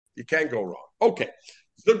You can't go wrong. Okay.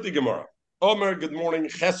 Zukti Gemara. Omer, good morning.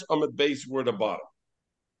 Ches Amid base, we're at the bottom.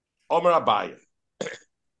 Omer Abaye.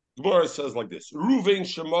 Gemara says like this: Ruvain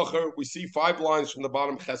Shemacher. We see 5 lines from the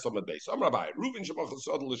bottom. Chesam at base. I'm Rabbi. Ruvain Shemacher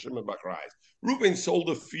sold l'Shimon b'Achrayis. Ruvain sold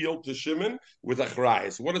a field to Shimon with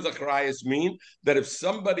Achrayis. What does Achrayis mean? That if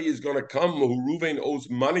somebody is going to come who Ruvain owes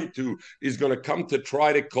money to is going to come to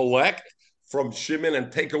try to collect from Shimon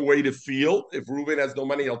and take away the field. If Reuven has no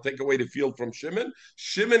money, he'll take away the field from Shimon.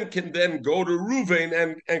 Shimon can then go to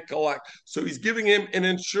Reuven and collect. So he's giving him an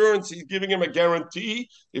insurance. He's giving him a guarantee.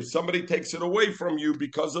 If somebody takes it away from you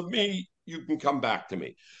because of me, you can come back to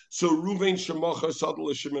me. So Reuven Shemocher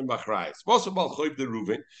Sadal Shimon Bachrayis. Also Balchoiv the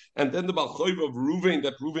Reuven, and then the Balchoiv of Reuven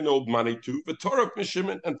that Reuven owed money to, the Torah from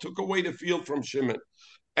Shimon, and took away the field from Shimon.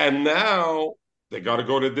 And now they got to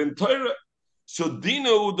go to Din Torah. So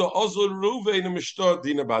Dino the Ozil Ruvain and Mishtar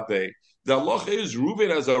Dina Bade. The Allah is Ruvain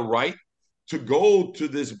has a right to go to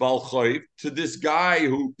this Balchayv, to this guy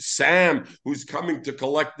who Sam, who's coming to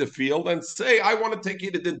collect the field, and say, I want to take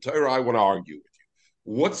you to the Torah, I want to argue with you.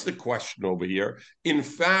 What's the question over here? In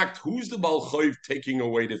fact, who's the Balchayv taking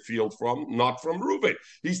away the field from? Not from Reuven.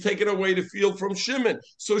 He's taking away the field from Shimon.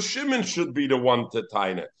 So Shimon should be the one to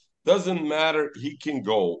Taina. Doesn't matter, he can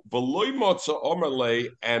go. V'loy motza omerle,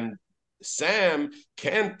 and Sam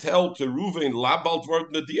can't tell to Reuven,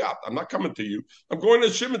 I'm not coming to you. I'm going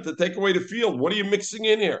to Shimon to take away the field. What are you mixing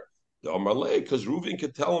in here? Because Reuven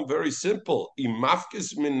can tell him very simple.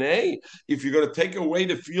 If you're going to take away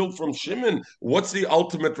the field from Shimon, what's the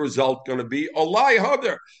ultimate result going to be? Olai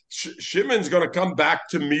Hader. Shimon's going to come back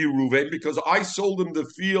to me, Reuven, because I sold him the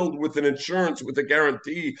field with an insurance, with a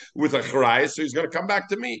guarantee, with a charayah, so he's going to come back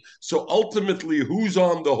to me. So ultimately, who's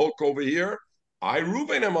on the hook over here? I,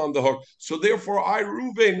 Reuven, am on the hook. So therefore, I,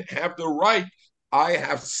 Reuven, have the right. I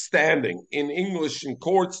have standing. In English, in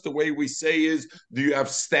courts, the way we say is, do you have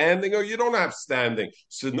standing or you don't have standing?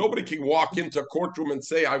 So nobody can walk into a courtroom and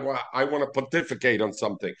say, I want to pontificate on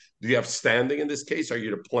something. Do you have standing in this case? Are you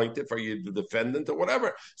the plaintiff? Are you the defendant or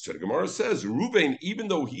whatever? So the Gemara says, Reuven, even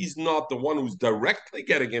though he's not the one who's directly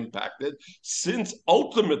getting impacted, since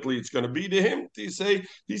ultimately it's going to be to him, he says,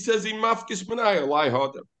 Imafkis Menai, lie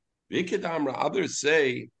harder. Others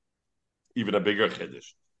say even a bigger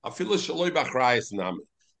chiddush.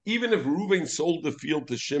 Even if Reuven sold the field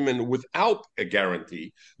to Shimon without a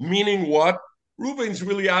guarantee, meaning what? Reuven's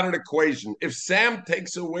really out of the equation. If Sam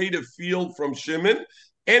takes away the field from Shimon,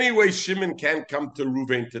 anyway, Shimon can't come to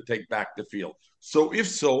Reuven to take back the field. So if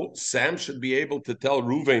so, Sam should be able to tell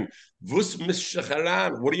Reuven, Vus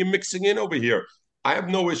what are you mixing in over here? I have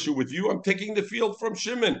no issue with you. I'm taking the field from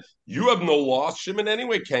Shimon. You have no loss. Shimon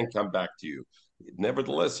anyway can't come back to you.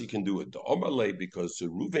 Nevertheless, he can do it. The Omerle, because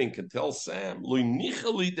Reuven can tell Sam,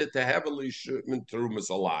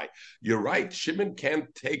 you're right. Shimon can't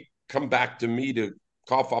come back to me to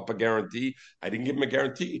cough up a guarantee. I didn't give him a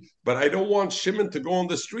guarantee, but I don't want Shimon to go on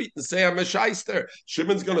the street and say I'm a shyster.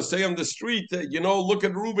 Shimon's going to say on the street, look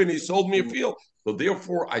at Reuben, he sold me a field. So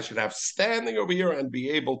therefore, I should have standing over here and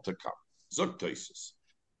be able to come. Zok Toisus.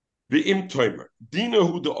 V'im toimer. Dina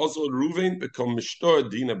hu de ozol Ruven become mishtor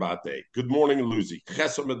dina bate. Good morning, Lucy.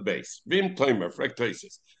 Chesom at base. V'im toimer. Frek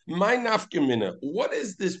Toisus. My nafkamina. What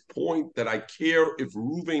is this point that I care if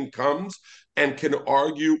Ruven comes and can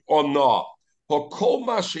argue or not? Whatever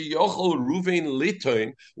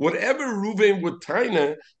Ruvain would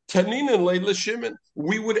taina, Tanina Leila Shimon.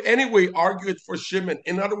 We would anyway argue it for Shimon.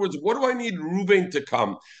 In other words, what do I need Ruvain to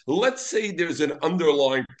come? Let's say there's an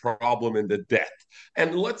underlying problem in the debt.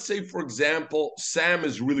 And let's say, for example, Sam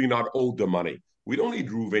is really not owed the money. We don't need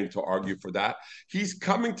Ruvain to argue for that. He's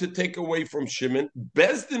coming to take away from Shimon.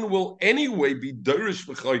 Bezdin will anyway be Derish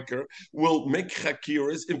V'chayker, will make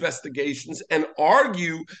chakiras, investigations, and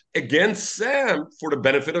argue against Sam for the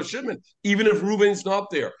benefit of Shimon, even if Ruvain's not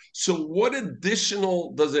there. So what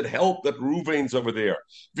additional does it help that Ruvain's over there?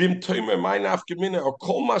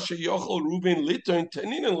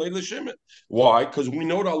 Why? Because we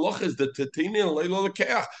know the Allah is the Tatina and Leila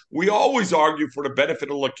Lekeach. We always argue for the benefit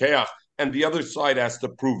of Lekeach, and the other side has to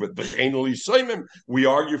prove it. We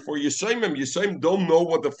argue for Yisayim. Yisayim don't know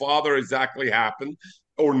what the father exactly happened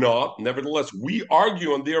or not. Nevertheless, we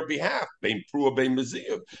argue on their behalf. And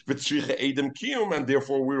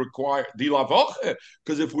therefore we require dilavoche.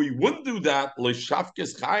 Because if we wouldn't do that,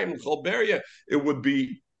 it would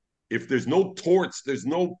be, if there's no torts, there's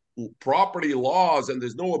no property laws, and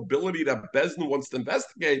there's no ability that Bezdin wants to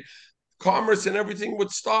investigate, commerce and everything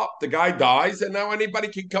would stop. The guy dies, and now anybody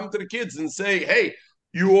can come to the kids and say, hey,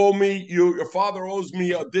 you owe me, your father owes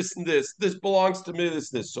me this and this. This belongs to me,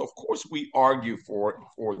 this. So, of course, we argue for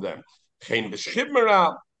them.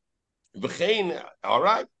 All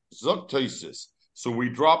right. Zok Toisis. So we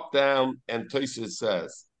drop down, and Toisis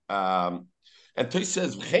says, and Toisis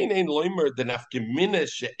says, "V'chein ein loimer the nafkemine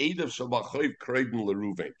she'edav shalbachoiv kreiden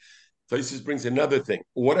leruven." Tosis brings another thing.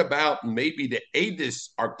 What about maybe the Adis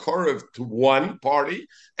are curved to one party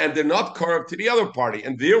and they're not curved to the other party,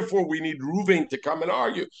 and therefore we need Ruvain to come and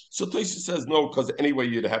argue. So Tosis says no, because anyway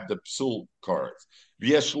you'd have the psul cards.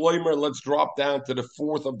 V'yeshloimer, let's drop down to the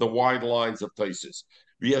fourth of the wide lines of Tosis.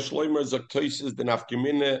 V'yeshloimer zok Tosis the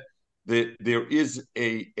nafkemine. There is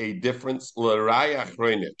a difference. L'raya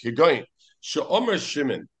achrone. Kigoyin. She'omer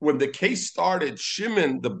Shimon, when the case started,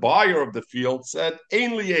 Shimon, the buyer of the field, said,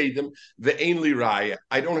 Ein li edim, ve'ein li raya.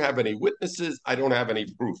 I don't have any witnesses, I don't have any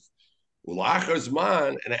proof.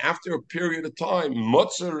 Ulachar and after a period of time,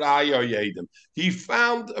 Motzer raya yedim, he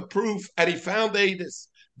found a proof and he found edis.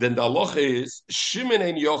 Then the halacha is Shimon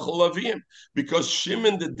and yochel avim, because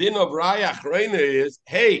Shimon, the din of raya achrena is,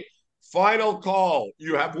 hey, final call.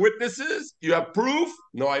 You have witnesses, you have proof.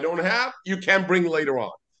 No, I don't have. You can bring later on.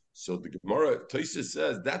 So the Gemara Tosha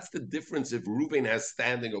says that's the difference if Reuven has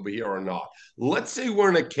standing over here or not. Let's say we're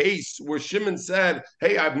in a case where Shimon said,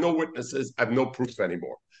 "Hey, I have no witnesses, I have no proof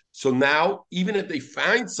anymore." So now, even if they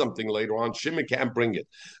find something later on, Shimon can't bring it.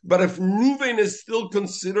 But if Reuven is still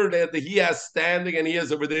considered that he has standing and he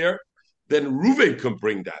is over there, then Reuven can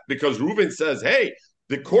bring that because Reuven says, "Hey,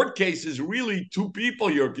 the court case is really two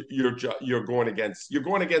people you're going against. You're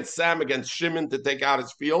going against Sam against Shimon to take out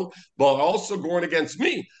his field, but also going against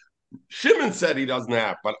me." Shimon said he doesn't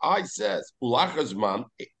have, but I says Ulachazman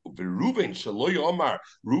Reuben Shaloy Omar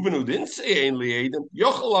Reuben who didn't say Ein Liadim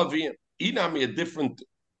Yochel Avim. Inami a different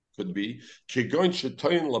could be Kigoin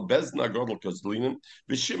Shetoyin Labezna Godel Kozlinen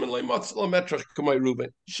V'Shimon Leimatz Lametrach Kamay Reuben.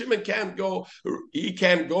 Shimon can't go. He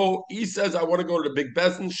can't go. He says I want to go to the big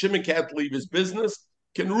bezin. Shimon can't leave his business.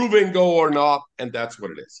 Can Reuben go or not? And that's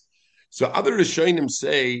what it is. So other Rishonim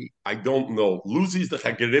say, I don't know. Lucy's the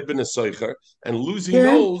Chageribin Soicher, and Lucy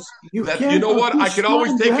knows that, you know what, I can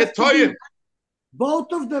always take a toyin.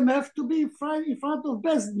 Both of them have to be in front of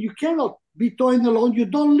Bezdin. You cannot be toying alone. You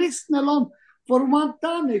don't listen alone for one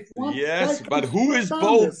time. Yes, but who is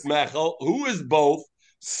both, Mechel? Who is both?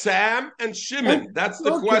 Sam and Shimon. That's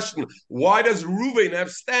the question. Why does Reuven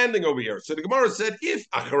have standing over here? So the Gemara said, if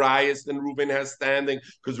Acharayas, then Reuven has standing,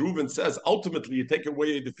 because Reuven says, ultimately, you take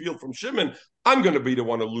away the field from Shimon, I'm going to be the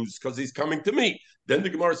one to lose because he's coming to me. Then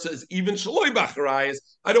the Gemara says, even Shaloi Bacharayas,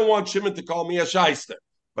 I don't want Shimon to call me a shyster.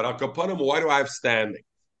 But Al Kapanim, why do I have standing?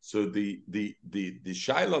 So the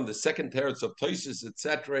shaila on the second teretz of Tosis,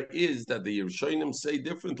 etc., is that the Rishonim say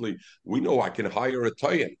differently. We know I can hire a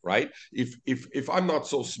toyin, right? If I'm not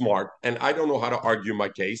so smart and I don't know how to argue my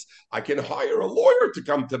case, I can hire a lawyer to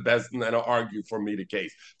come to Bezdin and argue for me the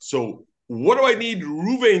case. So what do I need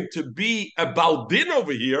Ruvain to be a Baldin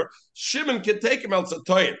over here? Shimon can take him else a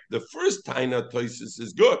toyin. The first taina Tosis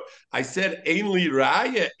is good. I said ainli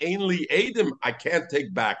raya, ainli edim. I can't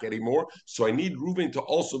take back anymore, so I need Ruvain to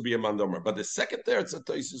also be a mandomer. But the second teretz of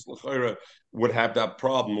Tosis l'chayra would have that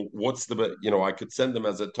problem. What's the I could send them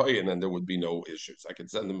as a toyin and there would be no issues. I could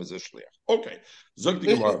send them as a shliach. Okay, zog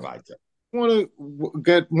the Gemara weiter. I want to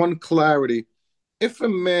get one clarity. If a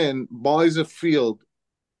man buys a field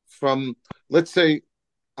from, let's say,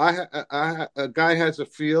 a guy has a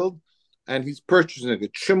field and he's purchasing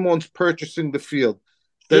it. Shimon's purchasing the field.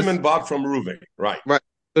 Shimon bought from Reuven, right? Right.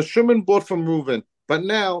 So Shimon bought from Reuven, but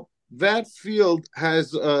now that field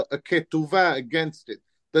has a ketuvah against it.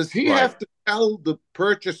 Does he have to tell the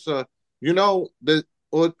purchaser,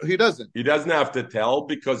 or he doesn't? He doesn't have to tell,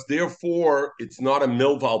 because therefore it's not a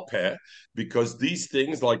milval peh, because these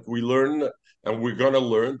things, like we learn and we're going to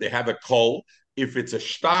learn, they have a kol. If it's a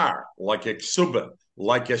star, like a ksuba,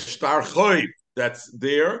 like a star choiv that's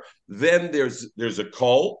there, then there's a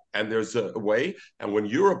call and there's a way. And when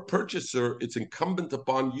you're a purchaser, it's incumbent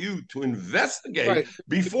upon you to investigate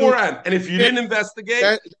beforehand. And if you didn't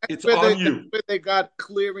investigate, it's on you. That's where they got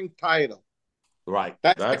clearing title. Right.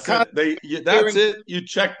 That's it. That's it. You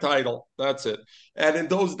check title. That's it. And in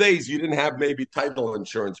those days, you didn't have maybe title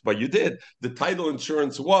insurance, but you did. The title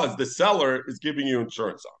insurance was the seller is giving you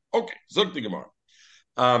insurance on. Okay. Zog the Gemara.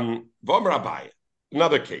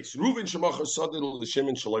 Another case. Reuven sold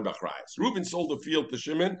the field to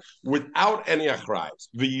Shimon without any achrayas.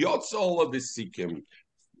 V'yotzol of the sikim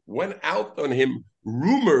went out on him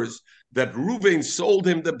rumors that Reuven sold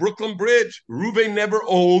him the Brooklyn Bridge. Reuven never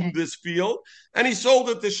owned this field, and he sold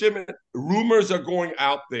it to Shimon. Rumors are going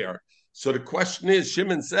out there. So the question is,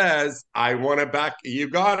 Shimon says, I want it back. You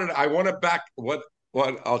got it. I want it back. What?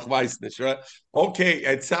 Right? Okay,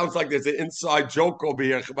 it sounds like there's an inside joke over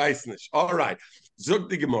here. All right. Zug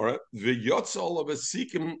the Gemara, the Yotzol of a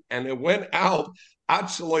Sikim, and it went out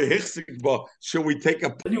Shall we take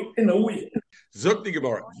a In a way. Zok the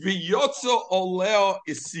Gemara, V'yotzo oleo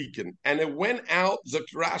isikin, and it went out. Zok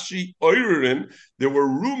Rashi oirin. There were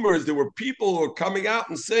rumors. There were people who were coming out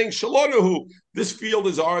and saying, "Shalonahu, this field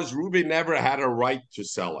is ours." Reuben never had a right to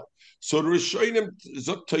sell it. So the Rishonim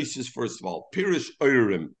Zok Tosis, first of all, Pirish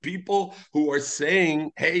oirim, people who are saying,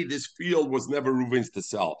 "Hey, this field was never Reuben's to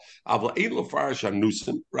sell."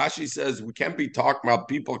 Rashi says we can't be talking about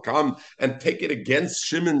people come and take it against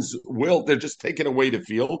Shimon's will. They're just taking away the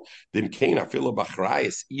field. Then Cain afilu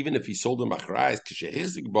b'achrayis, even if he sold him b'achrayis,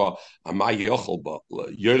 k'shehizig ba amay yochel ba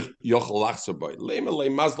yochel lachser ba lema le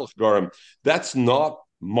mazlach garim. That's not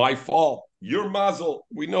my fault. Your mazel.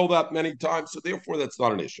 We know that many times, so therefore that's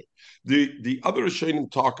not an issue. The other Rishonim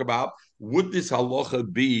talk about, would this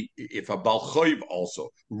halacha be if a balchoiv also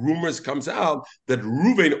rumors comes out that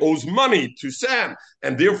Reuven owes money to Sam,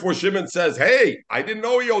 and therefore Shimon says, "Hey, I didn't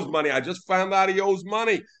know he owes money. I just found out he owes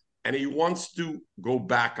money." And he wants to go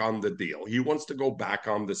back on the deal. He wants to go back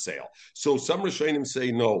on the sale. So some Rishonim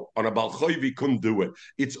say, no, on a Balchoiv, he couldn't do it.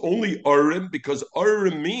 It's only Urim, because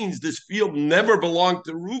Urim means this field never belonged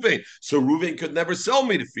to Reuven. So Reuven could never sell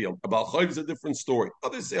me the field. A Balchoiv is a different story.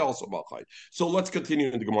 Others say also Balchoiv. So let's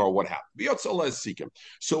continue in the Gemara what happened.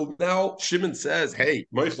 So now Shimon says, hey,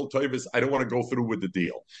 Michael Toivis, I don't want to go through with the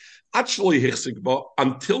deal. Actually,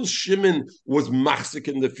 until Shimon was machzik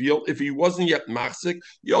in the field, if he wasn't yet machzik,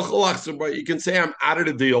 you can say I'm out of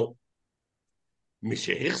the deal.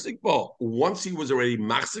 Once he was already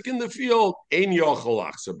machzik in the field, he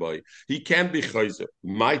can't be chayzer.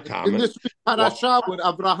 My time. In this parasha with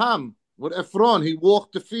Abraham, with Ephron, he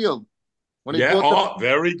walked the field. When he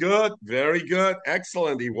very good, very good,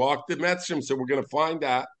 excellent. He walked the Metzrim, so we're going to find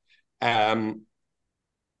that.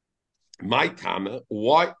 My tama,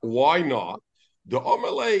 why not? The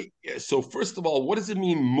Omerle, so first of all, what does it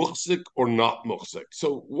mean muhsik or not muhsik?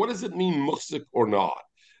 So what does it mean muhsik or not?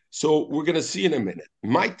 So we're going to see in a minute.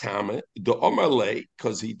 My tama, the Omerle,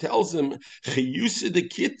 because he tells him,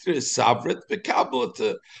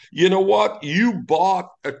 you know what? You bought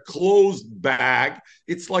a closed bag.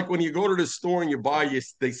 It's like when you go to the store and you buy,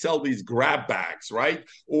 they sell these grab bags, right?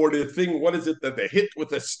 Or the thing, what is it that they hit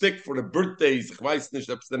with a stick for the birthdays?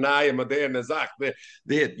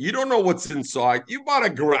 You don't know what's inside. You bought a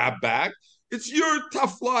grab bag. It's your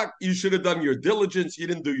tough luck. You should have done your diligence. You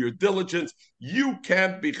didn't do your diligence. You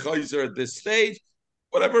can't be chayzer at this stage.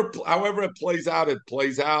 However it plays out, it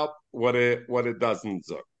plays out. What it doesn't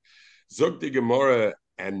zuk. Zuk the Gemara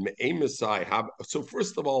and Me'emasai have. So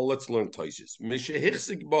first of all, let's learn Toishis.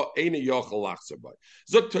 Mishehichsik ba eina yochel lachzer ba.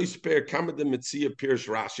 Zuk Toish per Kamma de Metzia Pirsh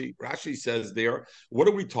Rashi. Rashi says there. What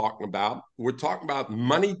are we talking about? We're talking about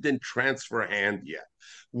money didn't transfer hand yet.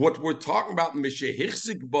 What we're talking about, the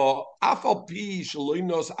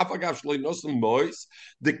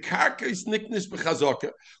karka is niknis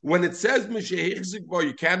b'chazaka. When it says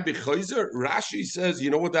you can't be chayzer, Rashi says, you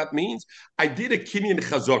know what that means? I did a kinyan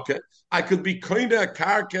chazaka. I could be kinda a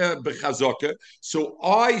karka b'chazaka. So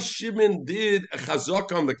Shimon did a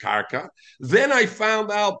chazaka on the karka. Then I found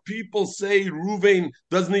out people say Reuven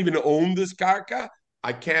doesn't even own this karka.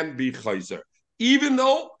 I can't be chayzer. Even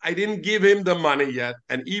though I didn't give him the money yet,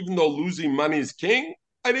 and even though losing money is king,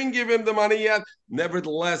 I didn't give him the money yet.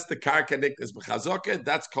 Nevertheless, the karkanik is b'chazaka.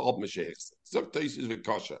 That's called meshech.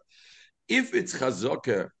 If it's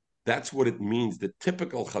chazaka, that's what it means. The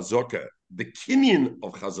typical chazaka, the kinyan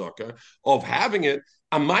of chazaka, of having it.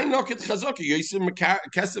 Why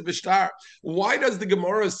does the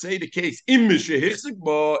Gemara say the case?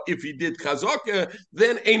 If he did chazaka,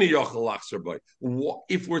 then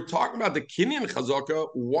if we're talking about the kinyan chazaka,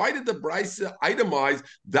 why did the Brisa itemize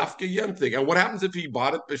dafka yemtig? And what happens if he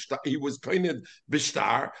bought it? He was kind of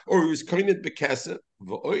bishtar, or he was kind of bekesef.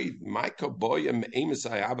 The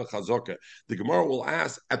Gemara will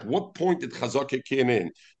ask, at what point did chazaka came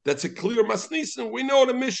in? That's a clear masnisin. We know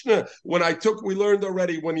the Mishnah. We learned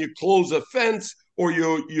already when you close a fence or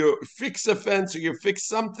you fix a fence or you fix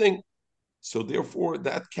something. So therefore,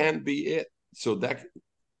 that can be it. So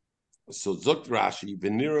Zukt Rashi,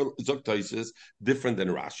 Venira Zukt is different than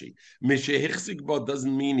Rashi. Mishehichzigba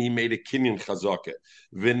doesn't mean he made a kinyan chazaka.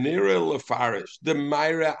 Venira lefarish, the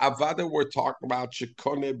Myra Avada we're talking about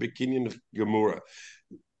shekone bekinyan gemura.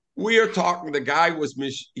 We are talking. The guy was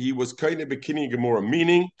kind of bekinyan gemura,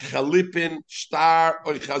 meaning chalipin star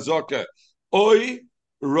or chazaka, oy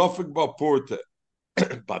rofik bapurta.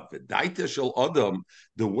 But the daita shel adam,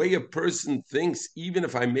 the way a person thinks, even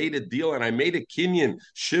if I made a deal and I made a kinyan,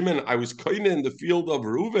 Shimon, I was kind of in the field of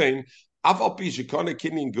Reuven. If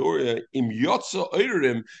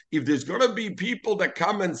there's going to be people that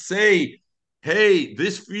come and say, hey,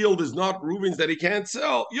 this field is not Reuben's that he can't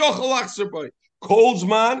sell.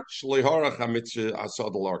 Kolzman,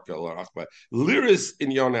 Liris in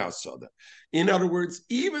Yona Asada. In other words,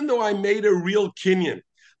 even though I made a real kinyan,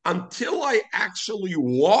 until I actually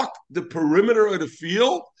walk the perimeter of the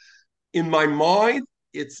field, in my mind,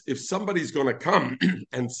 it's if somebody's going to come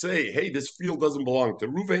and say, hey, this field doesn't belong to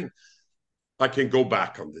Reuven, I can go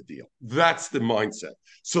back on the deal. That's the mindset.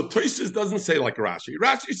 So Tosfos doesn't say like Rashi.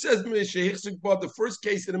 Rashi says the first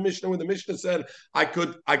case in the Mishnah when the Mishnah said I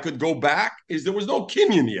could go back is there was no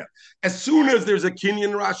kinyan yet. As soon as there's a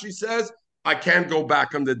kinyan, Rashi says I can't go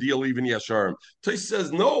back on the deal even Yasharim. Tosfos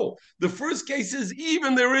says no. The first case is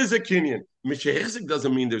even there is a kinyan. Mishehechsik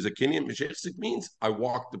doesn't mean there's a kinyan. Mishehechsik means I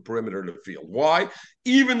walked the perimeter of the field. Why?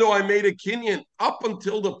 Even though I made a kinyan, up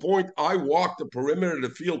until the point I walked the perimeter of the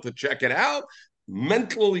field to check it out,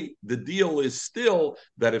 mentally the deal is still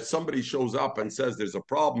that if somebody shows up and says there's a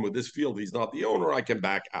problem with this field, he's not the owner, I can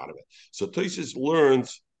back out of it. So Tosfos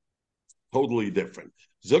learns totally different.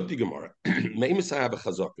 Zog di Gemara,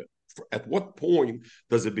 at what point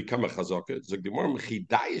does it become a chazaka?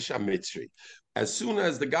 As soon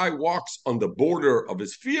as the guy walks on the border of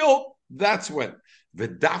his field, that's when. So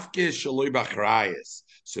the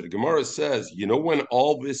Gemara says, you know when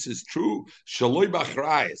all this is true? Shaloi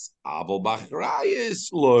bachrayis. Aval bachrayis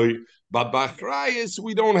loy. But bachrayis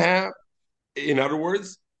we don't have. In other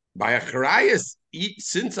words, by achrayis,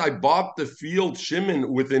 since I bought the field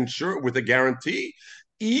Shimon with a guarantee,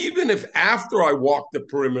 even if after I walk the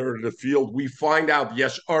perimeter of the field, we find out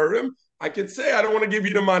yesh arim, I can say I don't want to give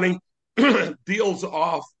you the money. Deal's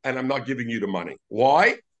off, and I'm not giving you the money.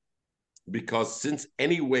 Why? Because since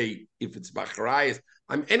anyway, if it's bachrayis,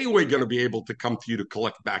 I'm anyway going to be able to come to you to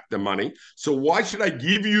collect back the money. So why should I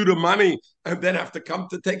give you the money and then have to come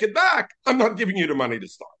to take it back? I'm not giving you the money to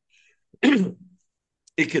start.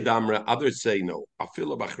 Ikedamra, others say no.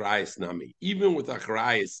 Afila bachrayis nami. Even with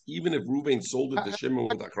achrayis, even if Reuven sold it to Shimon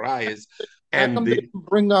with achrayis, and they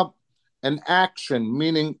bring up an action,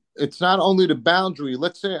 meaning it's not only the boundary.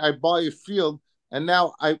 Let's say I buy a field and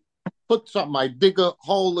now I put something, I dig a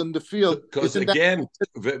hole in the field. Because again,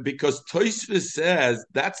 because Tosfos says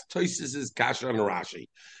that's Tosfos' kasha on Rashi.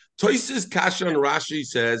 Tosfos kasha on Rashi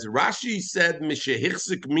says, Rashi said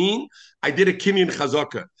Mishehichsik mean I did a kinyan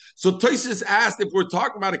chazaka. So Tosfos asked if we're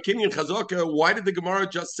talking about a kinyan chazaka, why did the Gemara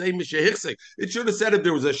just say Mishehichsik? It should have said if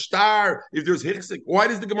there was a star, if there's hichsik. Why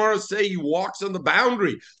does the Gemara say he walks on the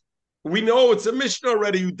boundary? We know it's a Mishnah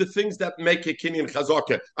already, the things that make a kinyan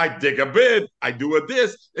chazaka. I dig a bit, I do a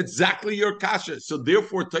this, exactly your kasha. So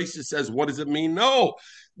therefore, Tosfos says, what does it mean? No,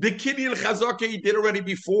 the kinyan chazaka he did already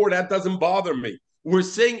before, that doesn't bother me. We're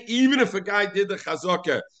saying even if a guy did the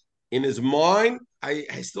chazaka, in his mind,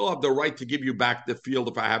 I still have the right to give you back the field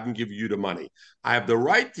if I haven't given you the money. I have the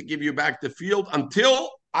right to give you back the field until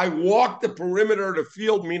I walk the perimeter of the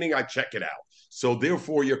field, meaning I check it out. So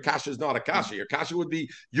therefore, your kasha is not a kasha. Your kasha would be,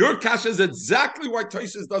 your kasha is exactly why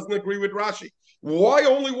Tosfos doesn't agree with Rashi. Why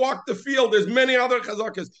only walk the field? There's many other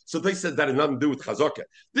chazakas. So they said that has nothing to do with chazaka.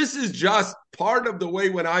 This is just part of the way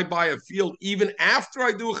when I buy a field, even after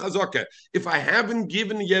I do a chazaka, if I haven't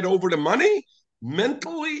given yet over the money,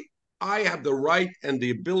 mentally, I have the right and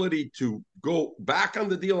the ability to go back on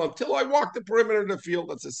the deal until I walk the perimeter of the field.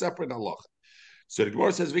 That's a separate halacha. So the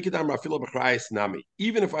Gemara says,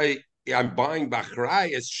 even if I'm buying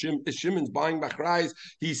bachrayis, Shimon's buying bachrayis,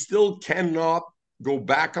 he still cannot go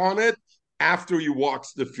back on it after he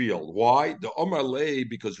walks the field. Why? The Omar Lei,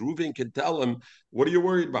 because Reuven can tell him, what are you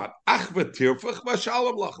worried about?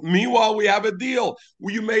 Meanwhile, we have a deal.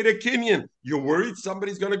 You made a kinyan. You're worried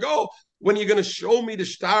somebody's going to go. When you're going to show me the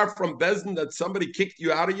star from Bezdin that somebody kicked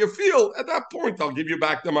you out of your field, at that point, I'll give you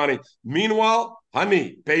back the money. Meanwhile,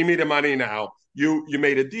 honey, pay me the money now. You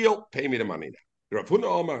made a deal, pay me the money now. Rav Huna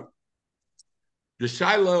Omar. The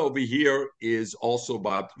shaila over here is also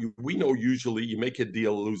about, we know usually you make a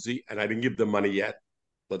deal, Lucy, and I didn't give the money yet.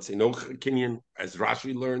 Let's say no kinyan, as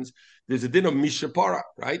Rashi learns. There's a din of mishapara,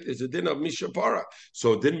 right? There's a din of mishapara.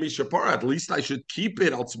 So din mishapara, at least I should keep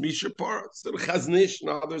it. It's mishapara. So chaznish and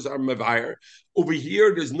others are mevayer. Over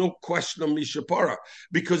here, there's no question of mishapara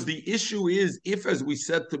because the issue is, if as we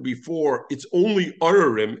said to before, it's only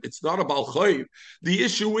ararim, it's not about chayiv. The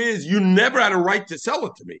issue is you never had a right to sell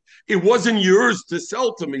it to me. It wasn't yours to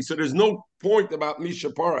sell to me, so there's no point about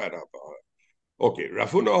mishapara. Okay,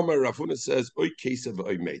 Rav Huna says, Oy kesev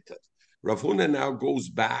oy meitav. Rav Huna now goes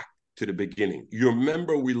back to the beginning. You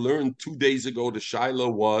remember we learned 2 days ago the Shiloh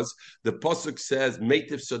was, the Pasuk says,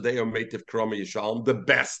 Meitiv Sodeh or Meitiv Krama Yishalom, the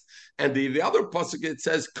best. And the other Pasuk, it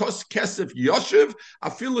says, Kos Kesef Yoshev,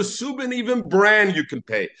 Afil Subin, even brand you can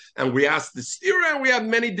pay. And we asked the stira, and we have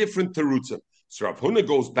many different terutzim. So Rav Huna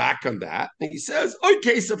goes back on that and he says,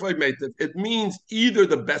 "Okay, if I made it means either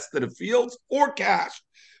the best of the fields or cash."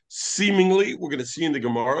 Seemingly, we're going to see in the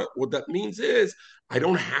Gemara what that means is I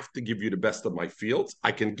don't have to give you the best of my fields.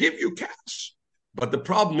 I can give you cash. But the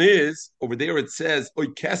problem is over there it says oy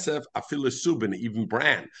kesef afilu subin, even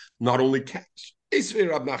brand, not only cash. It says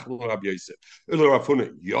Rabbi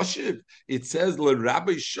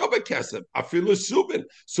Shaba Kesef afilu subin.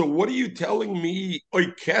 So what are you telling me, oy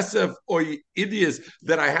kesef, oy idiots,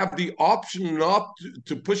 that I have the option not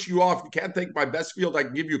to push you off? You can't take my best field. I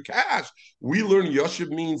can give you cash. We learn Yoshev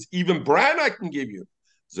means even brand I can give you.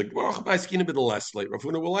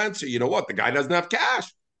 Rafuna will answer. You know what? The guy doesn't have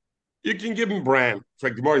cash. You can give him brand. For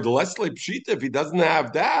Gemara, the Leslie Pshita, if he doesn't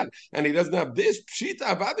have that and he doesn't have this Pshita,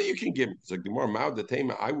 Avada, you can give him. So Gemara, Mao the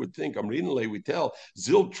Tema, I would think, I'm reading we tell,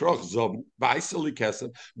 Zil Troch Zob, Baisali Kesef,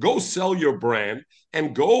 go sell your brand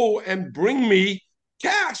and go and bring me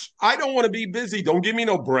cash. I don't want to be busy. Don't give me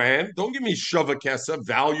no brand. Don't give me Shava Kesef,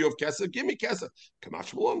 value of Kesef. Give me Kesef.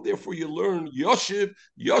 Kamash Malam, therefore you learn Yoshiv,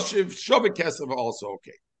 Shava Kesef also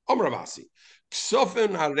okay. Amravasi.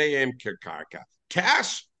 Ksofin Areim Kirkarka.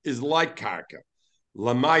 Cash is like karka.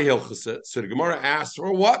 Lamai hilchasa. So the Gemara asks,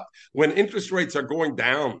 for what? When interest rates are going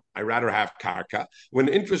down, I rather have karka. When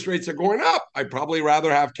interest rates are going up, I probably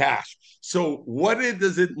rather have cash. So what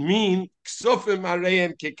does it mean? Ksufim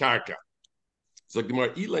areim kekarka. So Gemara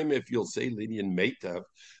Ilaim, if you'll say Lydian Meitav,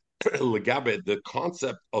 Legabe, the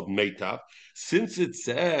concept of Meitav, since it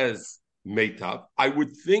says Meitav, I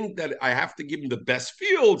would think that I have to give him the best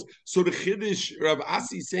fields. So the Chiddush Rav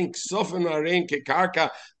Asi saying Ksofen Arein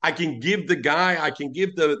Kekarka, I can give the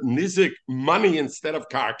Nizik money instead of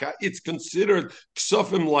Karka. It's considered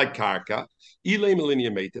Ksofim like Karka. That's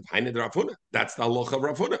the halacha of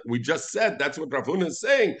Rav Huna. We just said that's what Rav Huna is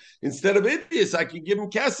saying. Instead of Idis, I can give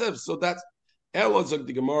him Kesef. So that's I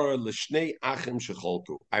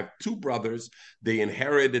have two brothers. They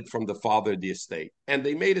inherited from the father the estate, and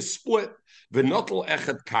they made a split. V'notel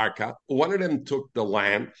echad karka. One of them took the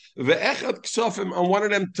land. Ve'echad ksofim, and one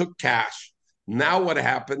of them took cash. Now what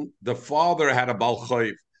happened? The father had a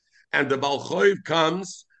balchoiv, and the balchoiv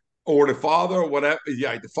comes, or the father, or whatever.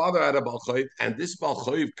 Yeah, the father had a balchoiv, and this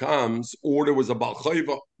balchoiv comes, or there was a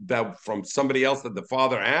balchoiv that from somebody else that the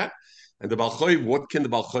father had. And the Balchoiv, what can the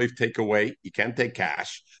Balchoiv take away? He can't take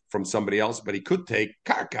cash from somebody else, but he could take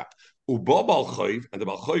karka. Ubo Balchoiv, and the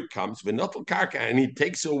Balchoiv comes, v'notel karka, and he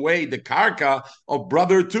takes away the karka of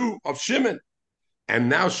brother two, of Shimon. And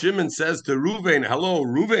now Shimon says to Ruvain, hello,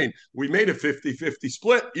 Ruvain, we made a 50-50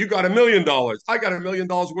 split. You got $1 million. I got $1 million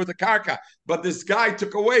worth of karka. But this guy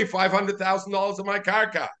took away $500,000 of my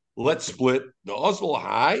karka. Let's split the Oswald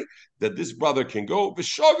high that this brother can go,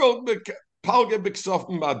 and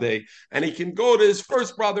he can go to his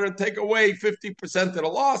first brother and take away 50% of the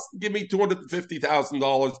loss, give me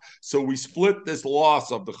 $250,000. So we split this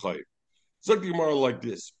loss of the chayv. So the Gemara like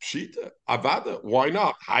this: Pshita, Avada, why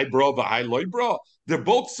not? Hi bro, hi loy bro. They're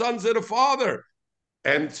both sons of the father.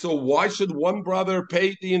 And so why should one brother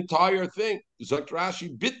pay the entire thing? Zok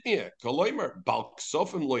Rashi bitnia, koloimer, balk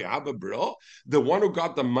sofim loy haba bro. The one who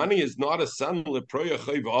got the money is not a son leproya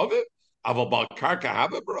chayv of it. Aval balk karka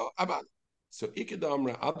haba bro. Avada. So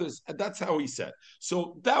Ikadamra, others, and that's how he said.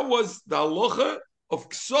 So that was the halacha of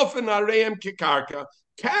Ksofin Areim Kekarka.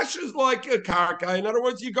 Cash is like a karka. In other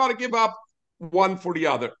words, you got to give up one for the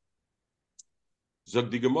other.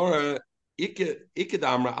 Zog the Gemara,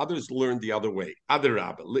 Ikadamra, others learned the other way. Other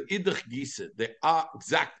Rabba, Le'idach Gisa, the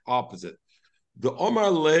exact opposite. The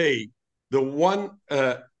Omar Lei, the one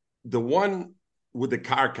with the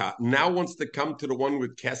karka now wants to come to the one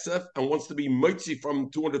with kesef and wants to be mitzi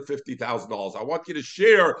from $250,000. I want you to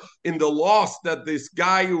share in the loss that this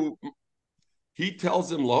guy who he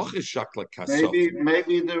tells him loch is shakla kasef.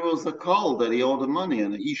 Maybe there was a call that he owed the money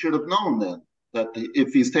and he should have known then that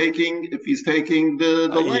if he's taking the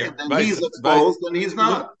land and he's exposed and he's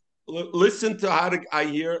not. Listen how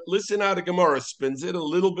the Gemara spins it a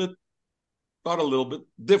little bit. Not a little bit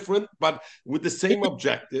different, but with the same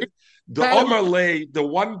objective. The Omar Lay, the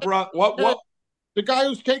one brought what? The guy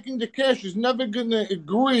who's taking the cash is never going to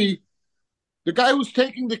agree. The guy who's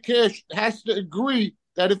taking the cash has to agree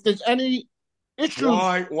that if there's any issue,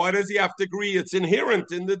 why does he have to agree? It's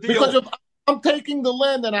inherent in the deal. Because if I'm taking the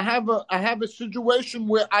land and I have a situation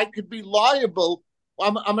where I could be liable,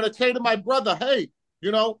 I'm going to say to my brother, hey,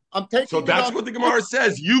 I'm taking. So that's what the Gemara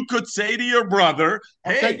says. You could say to your brother,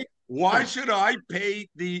 hey. Why should I pay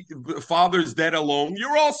the father's debt alone?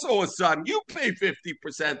 You're also a son. You pay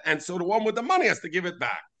 50%. And so the one with the money has to give it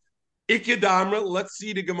back. Ikidamra, let's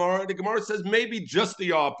see the Gemara. The Gemara says maybe just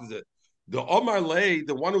the opposite. The Omar Lay,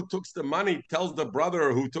 the one who took the money, tells the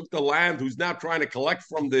brother who took the land, who's now trying to collect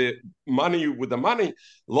from the money with the money,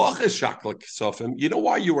 you know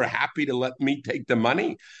why you were happy to let me take the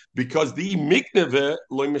money? Because the mikneve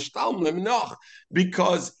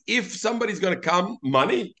because if somebody's going to come,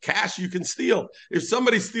 money, cash, you can steal. If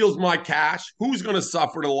somebody steals my cash, who's going to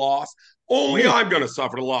suffer the loss? Only I'm going to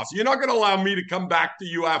suffer the loss. You're not going to allow me to come back to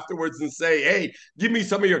you afterwards and say, hey, give me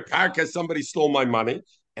some of your karka, somebody stole my money.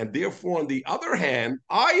 And therefore, on the other hand,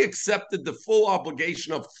 I accepted the full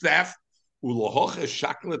obligation of theft. But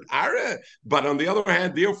on the other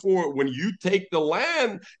hand, therefore, when you take the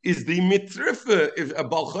land, is the mitzrifa. If a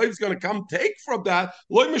balchayv is going to come take from that,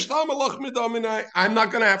 I'm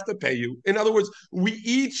not going to have to pay you. In other words, we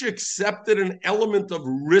each accepted an element of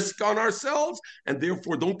risk on ourselves, and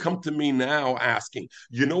therefore don't come to me now asking,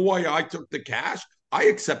 you know why I took the cash? I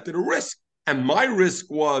accepted a risk. And my risk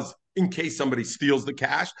was in case somebody steals the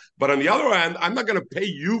cash. But on the other hand, I'm not going to pay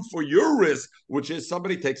you for your risk, which is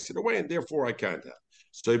somebody takes it away, and therefore I can't have.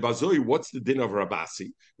 So Bazoi, what's the din of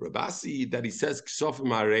Rabasi? Rabasi, that he says,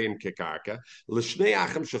 Ksofim Arein Kekarka, L'shnei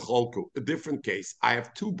Achem Shecholku, a different case. I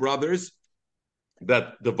have two brothers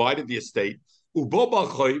that divided the estate, and they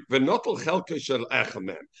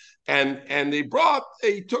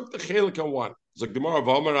took the chelik on one. So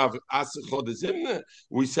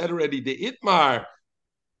we said already the Itmar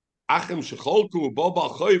Achem Shecholku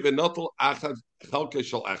Bobal Choy Venotel Achad Chelke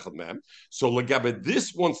Shel Echad Mem. So Legabe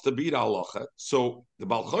this wants to beat halacha. So the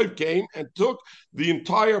Balchoy came and took the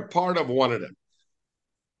entire part of one of them.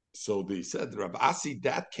 So they said, Rabbi Asi,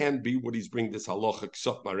 that can be what he's bringing this halacha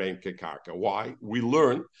ksot marein kekarka. Why? We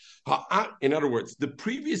learn. In other words, the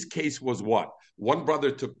previous case was what? One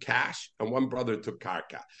brother took cash and one brother took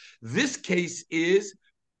karka. This case is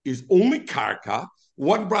only karka.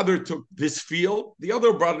 One brother took this field, the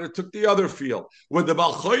other brother took the other field. When the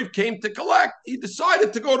Balchoiv came to collect, he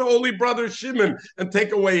decided to go to only brother Shimon and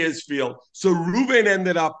take away his field. So Reuven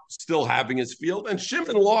ended up still having his field, and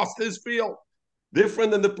Shimon lost his field. Different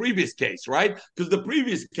than the previous case, right? Because the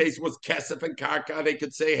previous case was Kesef and Karka. They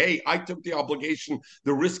could say, hey, I took the obligation,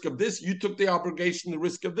 the risk of this. You took the obligation, the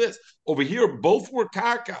risk of this. Over here, both were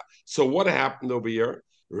Karka. So what happened over here?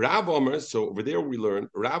 Rav Omer, so over there we learn,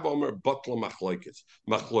 Rav Omer Batla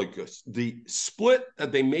Machloikus. The split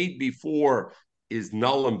that they made before is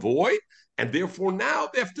null and void, and therefore now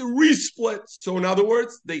they have to resplit. So in other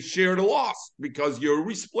words, they share the loss because you're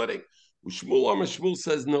resplitting. Shmuel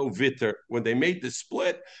says no vitter. When they made the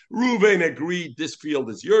split, Reuven agreed this field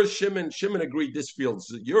is yours, Shimon. Shimon agreed this field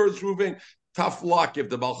is yours, Reuven. Tough luck if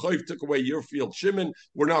the Balchoif took away your field, Shimon.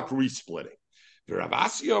 We're not resplitting.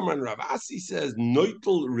 Ravasi says,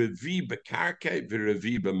 Noitel revi bekarke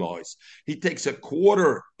v'revi b'mois. He takes a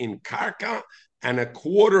quarter in karka and a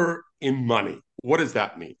quarter in money. What does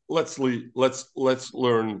that mean? Let's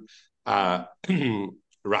learn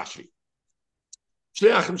Rashi. He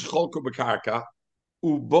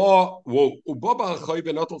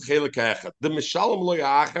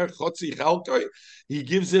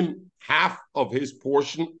gives him half of his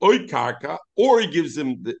portion, or he gives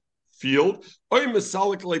him the field, and that's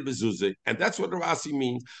what Ravasi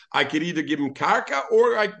means. I could either give him karka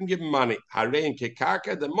or I can give him money. The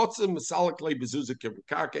motzim masalikle bezuzah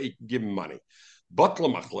karka, you can give him money. Batla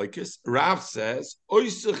machlekes, Rav says,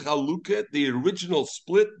 oisach haluka, the original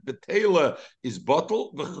split, betela is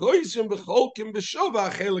bottle, v'choysim v'cholkim v'shova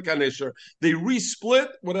chelik anisher. They resplit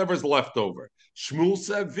whatever's left over. Shmuel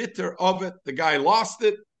said, vitter of it, the guy lost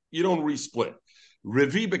it, you don't resplit.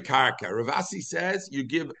 Revi bekarka. Ravasi says you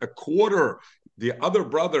give a quarter. The other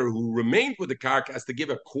brother who remained with the karka has to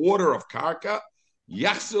give a quarter of karka.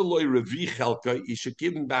 Yachseloi revi chelka. You should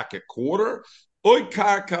give him back a quarter. Oy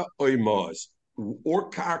karka, oy mois.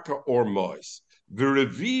 Or karka or mois.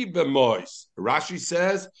 V'revi b'mois. Rashi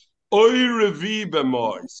says, oy revi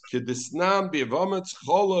b'mois. Kedisnam b'avametz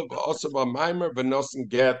cholav v'osava maimer v'nosen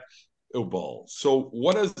get. So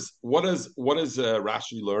what does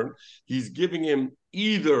Rashi learn? He's giving him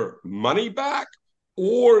either money back,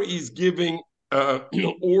 or he's giving him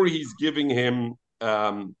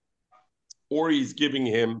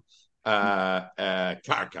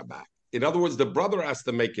karka back. In other words, the brother has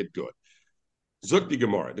to make it good. Zuk the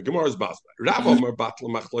Gemara. The Gemara is based. Rav Omer Batla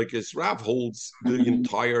Machlokes. Rav holds the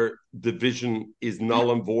entire division is null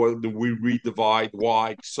and void. We redivide.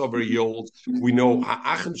 Why? Sover he holds. We know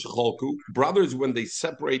Ha'achem Shecholku. Brothers, when they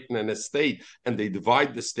separate in an estate and they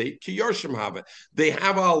divide the state, Ki Yorshim have it. They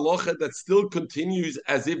have a halacha that still continues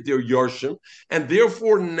as if they're Yorshim, and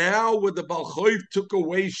therefore now when the Balchoiv took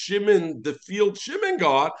away Shimon, the field Shimon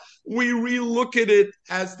got, we relook at it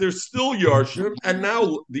as there's still Yarshim, and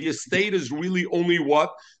now the estate is really only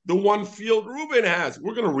what the one field Reuben has.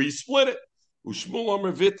 We're going to resplit it. Ushmul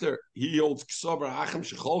Amar Vitter, he holds Ksavar Achim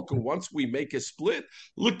Shecholka. Once we make a split,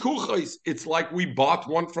 Lekuchais, it's like we bought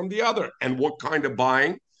one from the other. And what kind of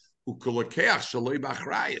buying? Because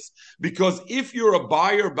if you're a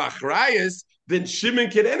buyer Bachrayas, then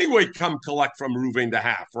Shimon can anyway come collect from Ruvain the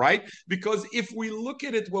half, right? Because if we look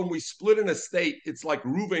at it when we split an estate, it's like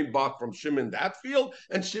Ruvain bought from Shimon that field,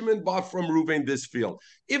 and Shimon bought from Ruvain this field.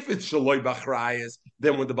 If it's Shaloi Bachrayas,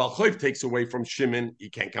 then when the Balchoiv takes away from Shimon, he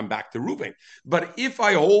can't come back to Ruvain. But if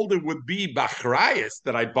I hold it would be Bachrayas,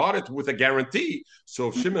 that I bought it with a guarantee, so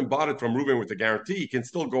if Shimon bought it from Ruvain with a guarantee, he can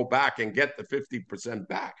still go back and get the 50%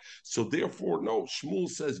 back. So therefore, no, Shmuel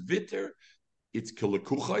says Vitter, it's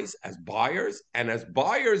kilekuchais as buyers, and as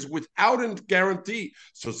buyers without a guarantee.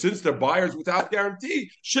 So since they're buyers without guarantee,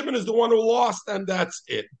 Shimon is the one who lost, and that's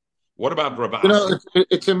it. What about Rav Asi?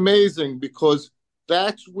 It's amazing because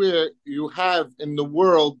that's where you have in the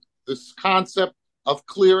world this concept of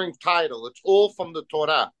clearing title. It's all from the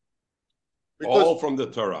Torah. All from the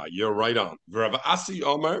Torah. You're right on. Rav Asi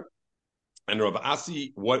Omer, and Rav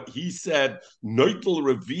Asi, what he said, Noitel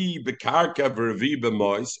Revi Bekarka Revi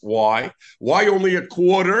Bemois. Why? Why only a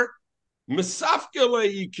quarter? He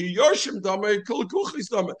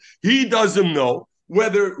doesn't know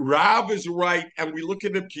whether Rav is right, and we look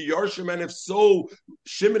at him Kiyoshim, and if so,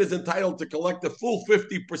 Shimon is entitled to collect the full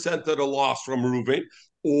 50% of the loss from Reuven,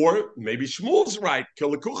 or maybe Shmuel's right,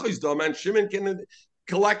 and Shimon can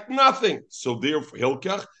collect nothing. So therefore,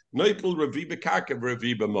 Hilkach. So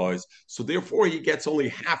therefore, he gets only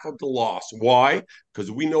half of the loss. Why?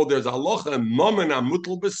 Because we know there's halacha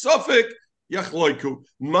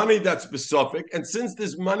money that's besuffic, and since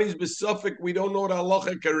this money is besuffic, we don't know the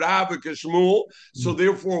halacha karav kashmul. So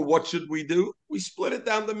therefore, what should we do? We split it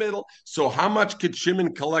down the middle. So how much could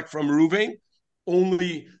Shimon collect from Reuven?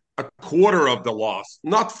 Only a quarter of the loss,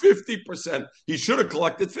 not 50%. He should have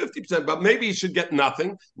collected 50%, but maybe he should get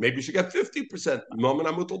nothing. Maybe he should get 50%.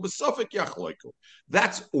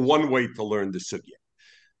 That's one way to learn the sugya.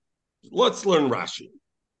 Let's learn Rashi.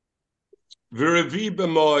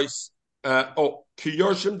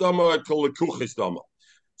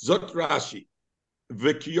 Zot Rashi.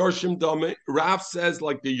 V'kiyorshim dame. Rav says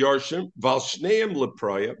like the Yorshim, val shneim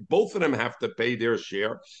leproya. Both of them have to pay their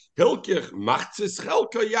share. Hilkich machtzis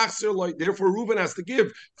chelka yachzer loy. Therefore, Reuben has to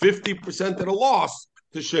give 50% of the loss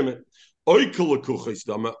to Shimon. Oikel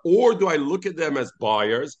dame. Or do I look at them as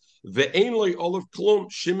buyers? Ve'ein loy olav klum.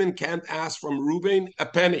 Shimon can't ask from Reuben a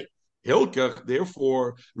penny. Hilkach,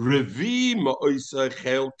 therefore, Revi Ma'oisa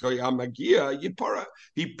Chelka Yamagia Yipara.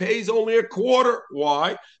 He pays only a quarter.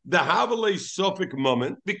 Why? The Havale Suffolk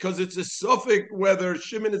moment, because it's a Suffolk whether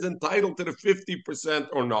Shimon is entitled to the 50%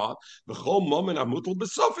 or not. The whole moment Amutal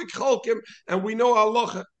Besuffolk Chalkim, and we know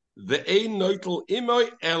Allah. The Ein Noitel Imoy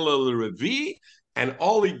Elel Revi, and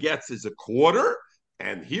all he gets is a quarter.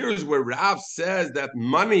 And here's where Rav says that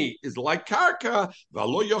money is like karka,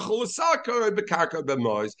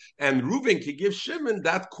 and Reuven can give Shimon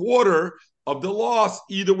that quarter of the loss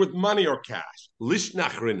either with money or cash.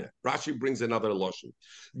 Lishnachrine. Rashi brings another loshon.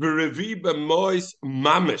 Mamish.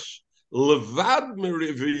 Levad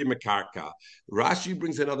merivi mekarka. Rashi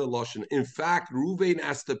brings another loshon. In fact, Reuven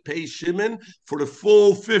has to pay Shimon for the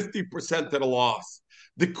full 50% of the loss.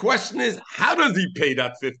 The question is, how does he pay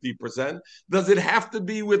that 50%? Does it have to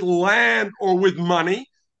be with land or with money?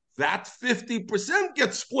 That 50%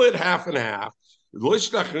 gets split half and half.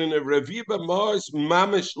 Aside from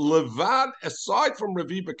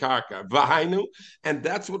Reviba Karka, Vahainu, and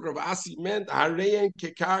that's what Rav Asi meant.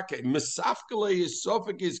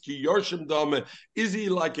 Is he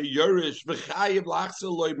like a Yorish?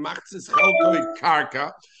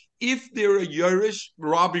 Karka. If they're a Yerush,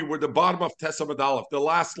 Rabbi, we're the bottom of Tesam Adalef, the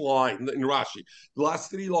last line in Rashi, the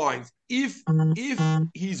last three lines. If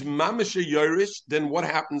he's Mamish a Yerush, then what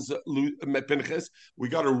happens, Pinchas? We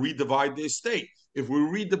got to redivide the estate. If we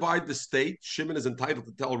redivide the estate, Shimon is entitled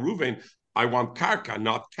to tell Reuven, I want karka,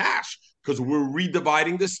 not cash, because we're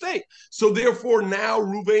redividing the estate. So therefore, now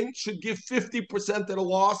Reuven should give 50% of the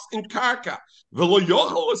loss in karka.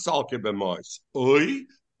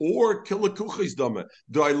 Or kilakuchis dama.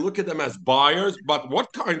 Do I look at them as buyers? But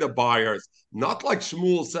what kind of buyers? Not like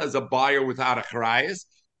Shmuel says a buyer without a charayis.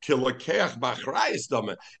 Kilakeach b'charayis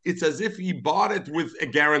dama. It's as if he bought it with a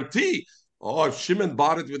guarantee. Oh, if Shimon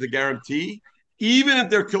bought it with a guarantee, even if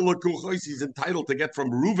they're kilakuchis, he's entitled to get from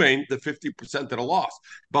Reuven the 50% of the loss.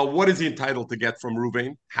 But what is he entitled to get from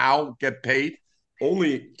Reuven? How get paid?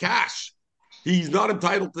 Only cash. He's not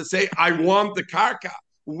entitled to say, I want the karka.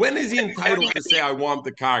 When is he entitled to say, I want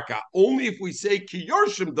the karka? Only if we say ki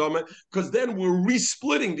yorshim dama, because then we're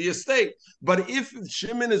resplitting the estate. But if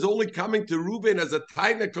Shimon is only coming to Reuben as a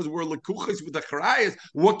taina because we're lekuchis with the charayas,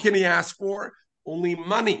 what can he ask for? Only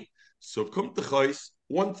money. So kum techos,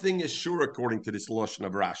 one thing is sure according to this lashon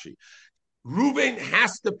of Rashi. Reuben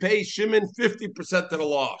has to pay Shimon 50% of the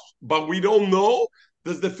loss, but we don't know.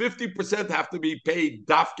 Does the 50% have to be paid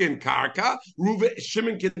dafkin karka?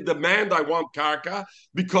 Shimon can demand, I want karka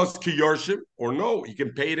because kiyorshim, or no, he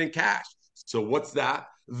can pay it in cash. So what's that?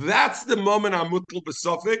 That's the moment I'm mutl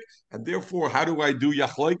besofik, and therefore, how do I do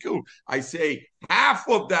yachleiku? I say half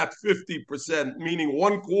of that 50%, meaning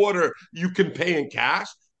 1/4, you can pay in cash,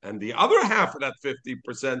 and the other half of that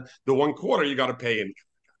 50%, the 1/4, you got to pay in.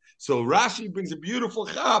 So Rashi brings a beautiful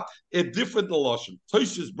chap, a different lashon.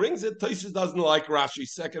 Tosfos brings it. Tosfos doesn't like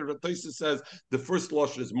Rashi's second. Tosfos says the first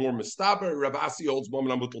lashon is more mistaber. Rav Asi holds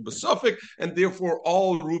moment amutal besofik, and therefore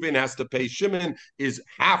all Reuben has to pay Shimon is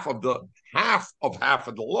half of the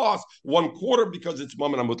loss, 1/4 because it's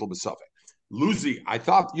moment amutal besofik. Luzi, I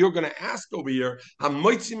thought you're going to ask over here,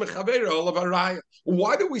 why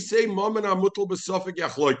do we say moment amutal besofik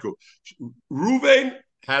yachloiku? Reuben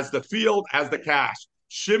has the field, has the cash.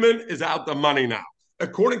 Shimon is out the money now.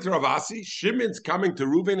 According to Rav Asi, Shimon's coming to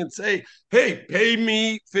Reuven and say, hey, pay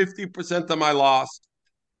me 50% of my loss.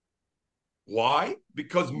 Why?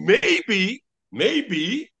 Because maybe,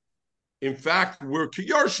 in fact, we're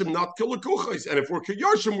kiyorshim, not kilakuchos. And if we're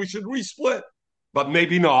kiyorshim, we should resplit. But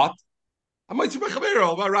maybe not.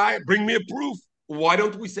 Bring me a proof. Why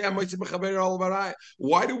don't we say why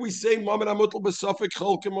do we say Mamen Amutal Besofik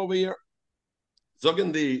Cholkim over here?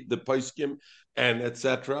 Zogen the Paiskim and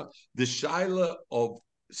etc. The shaila of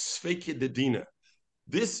Sveke Dedina.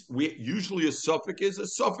 This we usually a suffix is a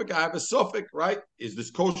suffix. I have a suffix, right? Is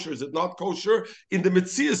this kosher? Is it not kosher? In the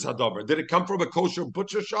Metzias Hadavar, did it come from a kosher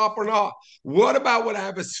butcher shop or not? What about when I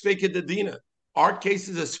have a Sveke Dedina? Our case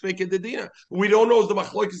is a Sveke Dedina. We don't know is the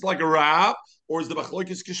machlokes like a Rav or is the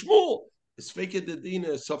machlokes Kishmul. Sveke Dedina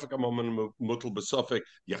is suffix amon mutal besufik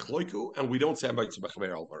yachloiku, and we don't say about Tzibachver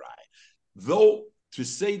al Varai. Though to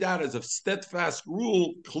say that as a steadfast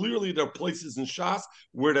rule, clearly there are places in Shas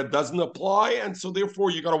where that doesn't apply, and so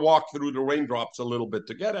therefore you got to walk through the raindrops a little bit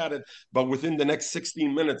to get at it. But within the next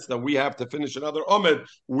 16 minutes that we have to finish another Omid,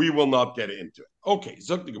 we will not get into it. Okay,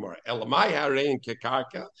 Zok the Gemara, Elamai Harein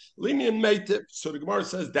Kekarka, Linian Meitiv. So the Gemara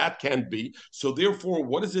says that can't be. So therefore,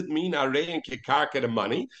 what does it mean, Harein Kekarka, the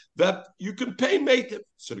money, that you can pay Meitiv?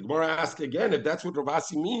 So the Gemara asks again, if that's what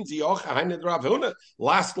Ravasi means,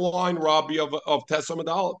 last line, Rabbi of Tesam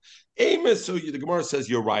Adal. Amos, so the Gemara says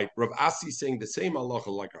you're right. Rav Asi saying the same halacha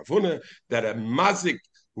like Rav Huna, that a mazik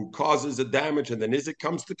who causes a damage and the nizik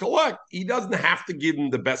comes to collect, he doesn't have to give him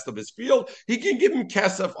the best of his field. He can give him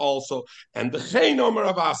kesef also. And the chein omer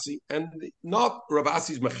Rav Asi, and not Rav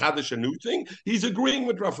Asi's mechadish a new thing. He's agreeing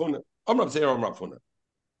with Rav Huna. Rav Huna.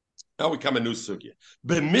 Now we come a new sugya.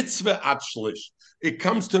 B'mitzvah at shlish. It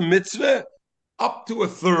comes to mitzvah up to a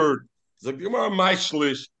third.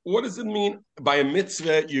 What does it mean? By a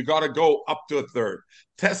mitzvah, you got to go up to a third.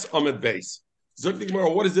 Tes amid base.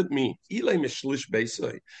 What does it mean?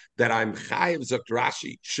 That I'm chayiv, Zok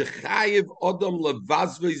Rashi, shechayiv odom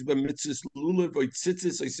levazveis b'mitzvahs lulav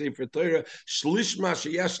oitzitzis, I say for Torah, shlish ma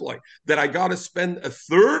sheyeshlai, that I got to spend a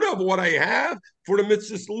third of what I have for the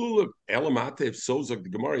mitzvahs lulav. Elamate, if so, Zok the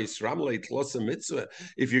Gemara, Yisramle tlosa mitzvah.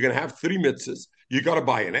 If you're going to have 3 mitzvahs, you got to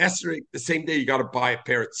buy an esrog. The same day you got to buy a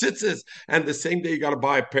pair of tzitzis, and the same day you got to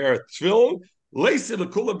buy a pair of tefillin. Leise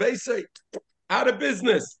lekula beisei, out of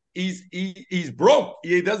business. He's broke.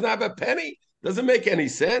 He doesn't have a penny. Doesn't make any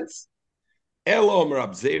sense. What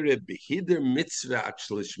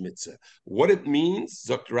it means,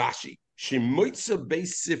 Zok Rashi,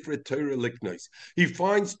 he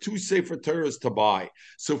finds 2 Sefer Torahs to buy.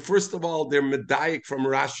 So first of all, they're medayik from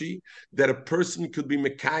Rashi that a person could be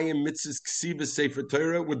mekayim mitzvahs ksiva Sefer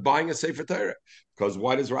Torah with buying a Sefer Torah. Because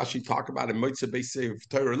why does Rashi talk about a mitzvah based Sefer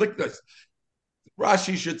Torah liknos?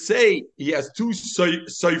 Rashi should say he has 2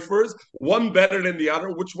 seifers, one better than the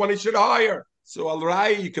other. Which one he should hire? So al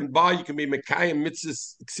rai you can be mekayim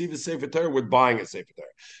mitzvahs ksiva Sefer Torah with buying a Sefer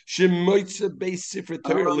Torah. Shemoitza based Sefer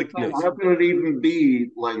Torah liknos. How can it even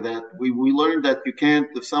be like that? We learned that you can't,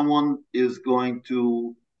 if someone is going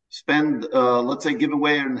to spend, let's say, give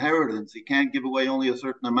away an inheritance, he can't give away only a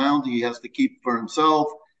certain amount. He has to keep for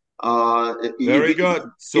himself. Very good.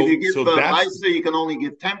 So, if you give that's you can only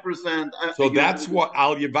give 10%. So that's what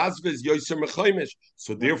al yevazve is yoser mechaimish.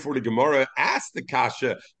 So therefore, the Gemara asked the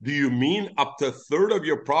kasha: do you mean up to a third of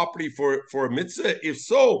your property for a mitzvah? If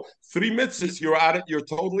so, 3 mitzvahs, you're at it. You're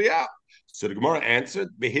totally out. So the Gemara answered,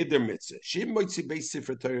 Behider mitzvah. Shim moitzi beis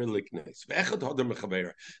sefer Torah liknes. Ve'echad hadar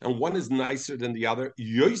mechaver. And one is nicer than the other.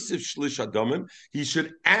 Yosef shlish adamim. He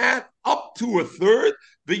should add up to a third.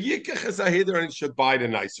 V'yikach as a hider, and he should buy the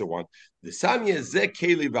nicer one. The Sanya zeh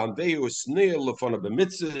keli v'anveu sneir lefana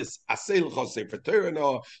b'mitzvahs asel chosei for Torah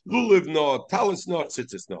no lulav no talis no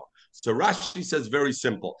tzitzis no. So Rashi says very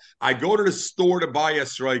simple. I go to the store to buy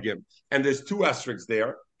esrogim, and there's two esrogs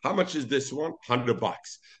there. How much is this one? $100.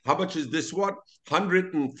 How much is this one?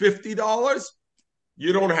 $150.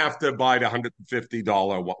 You don't have to buy the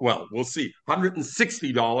 $150 one. Well, we'll see.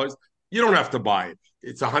 $160. You don't have to buy it.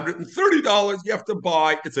 It's $130. You have to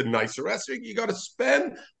buy. It's a nicer esrog. You got to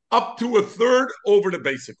spend up to a third over the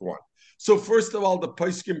basic one. So first of all, the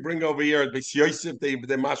poskim bring over here at Beis Yosef. They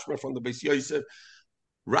mashma from the Beis Yosef.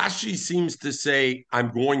 Rashi seems to say, I'm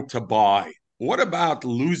going to buy. What about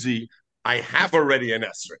Luzi? I have already an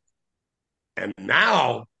esrog. And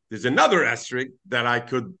now there's another esrog that I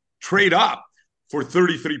could trade up for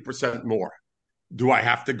 33% more. Do I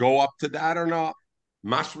have to go up to that or not?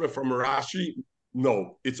 Mashma from Rashi,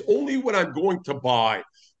 no. It's only when I'm going to buy.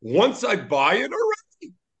 Once I buy it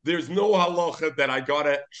already, there's no halacha that I got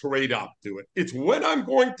to trade up to it. It's when I'm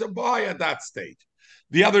going to buy at that stage.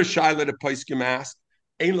 The other shaila the poskim asked,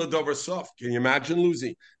 Ein ladover sof. Can you imagine,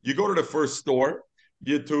 Luzi? You go to the first store,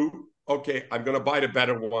 you do, okay, I'm going to buy the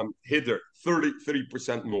better one, hither,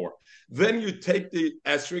 33% more. Then you take the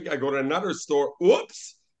esrog, I go to another store,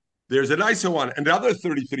 oops, there's a nicer one, another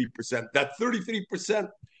 33%. That 33%,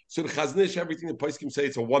 so the chaznish, everything the poskim say,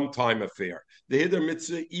 it's a one-time affair. The hither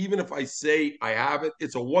mitzvah, even if I say I have it,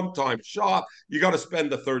 it's a one-time shop. You got to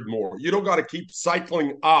spend a third more. You don't got to keep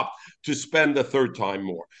cycling up to spend a third time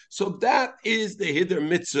more. So that is the hither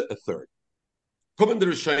mitzvah, a third. Come in the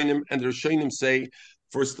Rishonim, and the Rishonim say,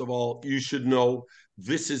 first of all, you should know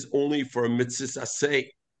this is only for a mitzvah aseh,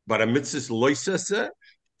 but a mitzvah loisaseh,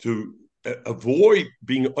 to avoid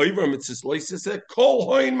being over mitzvah loisaseh, kol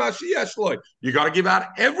hoin mashiach loy. You got to give out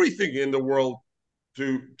everything in the world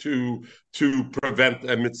to prevent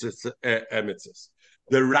a mitzvah.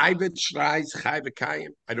 The Ravid Shrais Chai V'Kayim.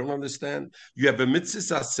 I don't understand. You have a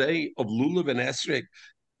mitzvah aseh of lulav and esrog.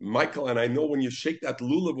 Michael, and I know when you shake that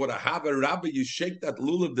lulav with a haver rabbi, you shake that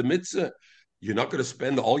lulav, the mitzvah. You're not going to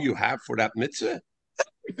spend all you have for that mitzvah?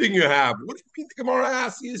 Everything you have. What do you mean the Gemara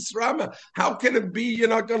asks Yisrama? How can it be you're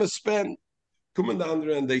not going to spend? Coming down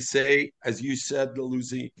there and they say, as you said,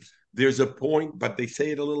 Lucy, there's a point, but they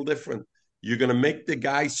say it a little different. You're going to make the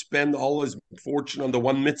guy spend all his fortune on the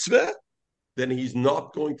one mitzvah? Then he's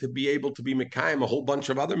not going to be able to be Mekayim a whole bunch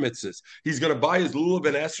of other mitzvahs. He's going to buy his lulav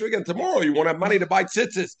and esrog, and tomorrow you won't have money to buy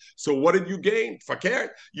tzitzis. So what did you gain?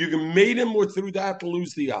 Fakir. You made him through that to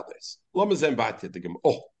lose the others.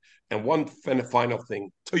 Oh, and one final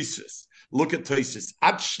thing, Toisus. Look at Toisus.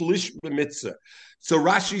 Ad shlish b'mitzvah. So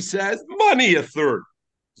Rashi says, money a third.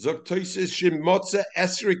 Zok Toisus shimotza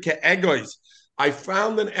esrog ke'egois. I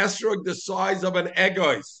found an esrog the size of an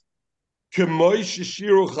egois. The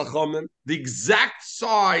exact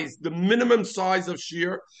size, the minimum size of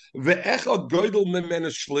shear, and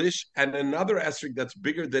another esrog that's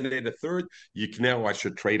bigger than it, a third, I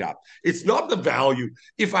should trade up. It's not the value.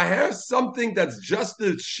 If I have something that's just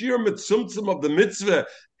the sheer mitzumtzum of the mitzvah,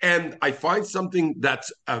 and I find something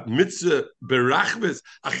that's a mitzvah berachvis,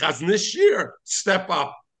 a chaznish shear, step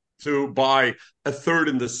up to buy a third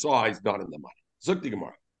in the size, not in the money. Zok the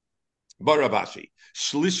Gemara. Barabashi.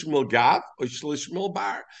 Shlish mil gav or shlish mil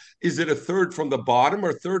bar? Is it a third from the bottom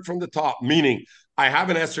or a third from the top? Meaning, I have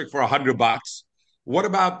an esrog for $100. What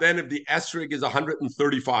about then if the esrog is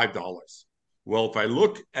 $135? Well, if I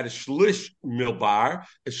look at a shlish mil bar,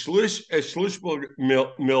 a shlish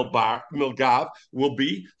mil gav will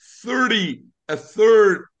be 30. A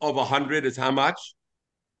third of 100 is how much?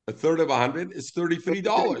 A third of 100 is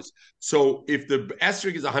 $33. So if the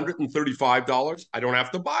esrog is $135, I don't have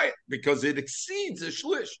to buy it because it exceeds a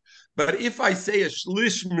shlish. But if I say a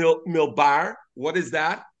shlish mil bar, what is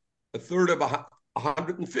that? A third of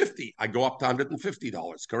 150. I go up to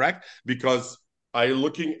 $150, correct? Because I'm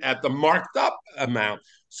looking at the marked up amount.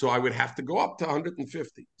 So I would have to go up to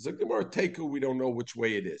 150. So the more teku, we don't know which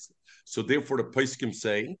way it is. So therefore the poskim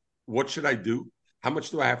say, what should I do? How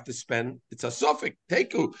much do I have to spend? It's a suffix.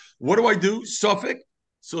 Teku. What do I do? Suffix.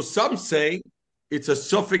 So some say it's a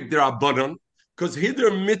suffix derabanan because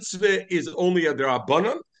hither mitzvah is only a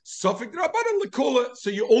derabanan. Suffix derabanan lekula.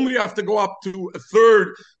 So you only have to go up to a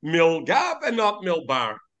third mil gav and not mil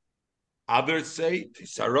bar. Others say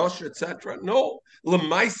Tisarosh, etc. No,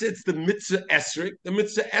 Lemaisa, it's the mitzvah esrig. The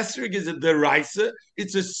mitzvah esrig is a deraisa.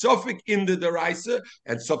 It's a suffix in the deraisa,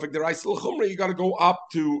 and suffix deraisa l'chumra. You got to go up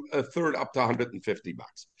to a third, up to $150.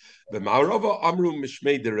 The Ma'arava Amru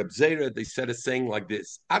Mishmei de Reb Zera, they said a saying like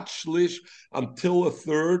this: At shlish, until a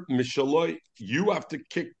third, Mishaloi, you have to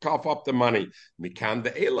kick cough up the money. Mikan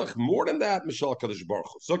the elach, more than that, Mishal Kadosh Baruch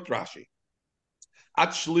Hu. Zok Rashi.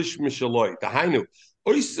 At shlish Mishaloi, the Hainu.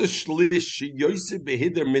 This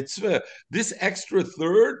extra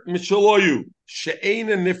third, Mishaloyu,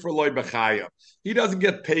 She'ena Nifraloi B'chaya. He doesn't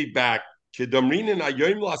get paid back. If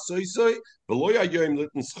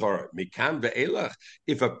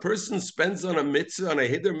a person spends on a mitzvah, on a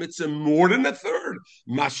hider mitzvah, more than a third,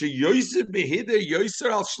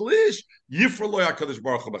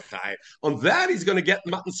 on that he's going to get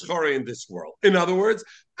matan schara in this world. In other words,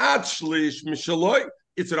 ad shlish mishaloi.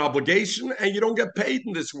 It's an obligation, and you don't get paid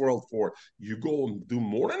in this world for it. You go and do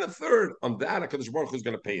more than a third on that. HaKadosh Baruch Hu is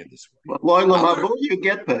going to pay in this world. But Loyal Mabo, you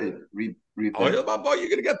get paid. Loyal Mabo, you're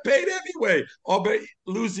going to get paid anyway. Oh, but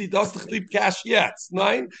Lucy doesn't leave cash yet.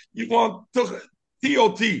 Nine, you want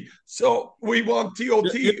TOT. So we want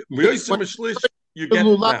TOT. You get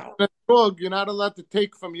now. You're not allowed to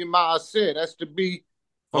take from your ma'aseh. It has to be.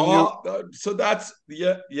 So that's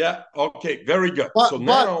okay, very good. But, so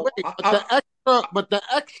now, but the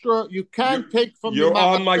extra you can't take from. You're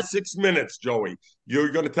on my 6 minutes, Joey. You're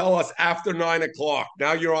going to tell us after 9 o'clock.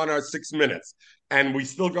 Now you're on our 6 minutes, and we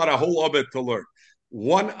still got a whole of it to learn.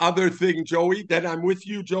 One other thing, Joey, that I'm with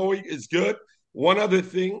you, Joey, is good. One other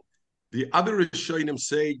thing, the other Rishonim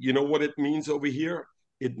say, you know what it means over here?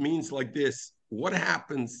 It means like this. What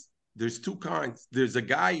happens? There's two kinds. There's a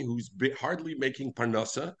guy who's hardly making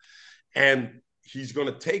parnasa, and he's going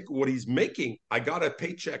to take what he's making. I got a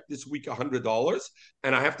paycheck this week, $100,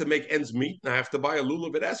 and I have to make ends meet, and I have to buy a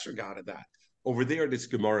lulav at esrog out of that. Over there, this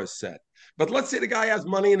Gemara said. But let's say the guy has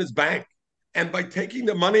money in his bank, and by taking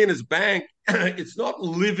the money in his bank, it's not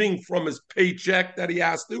living from his paycheck that he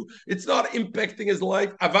has to. It's not impacting his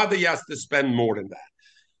life. Avada, he has to spend more than that.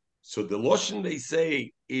 So the Loshen they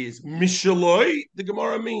say is Mishaloi, the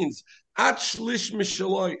Gemara means Atshlish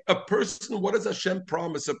Mishaloi. A person, what does Hashem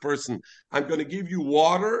promise a person? I'm going to give you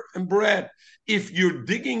water and bread. If you're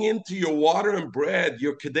digging into your water and bread,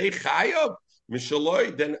 you're Kedei Chayav,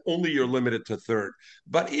 Mishaloi, then only you're limited to third.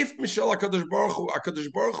 But if Mishal HaKadosh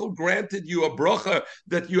Baruch Hu granted you a bracha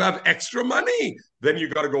that you have extra money, then you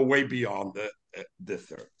got to go way beyond the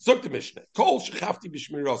third. Zok the Mishnah. Kol shechafti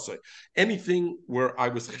b'shmirasei. Anything where I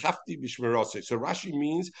was chafti b'shmirasei. So Rashi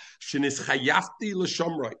means shenis chayafti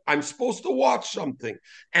l'shamrei. I'm supposed to watch something,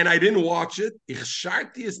 and I didn't watch it. Ich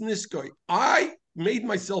sharti es niskoi. I made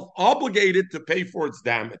myself obligated to pay for its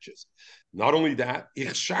damages. Not only that, ich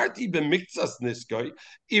sharti b'miktzas niskoi.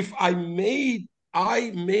 If I made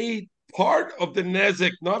part of the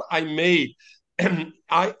nezek, not I made. And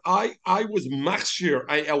I was machshir.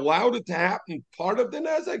 I allowed it to happen. Part of the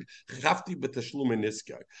nezek, chafti b'tashlumin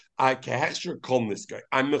niskay. I kahashir kol niskay.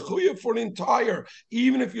 I'm mechuyev for the entire.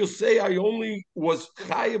 Even if you say I only was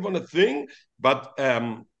chayev on a thing, but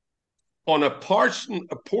on a portion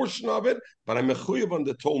of it, but I'm mechuyev on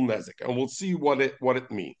the total nezek, and we'll see what it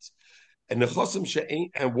means. And nechasim she'ein,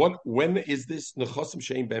 and when is this nechasim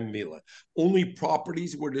she'ein ben mila? Only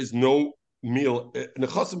properties where there's no meal.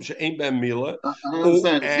 Nechasim she'ein ben mila. I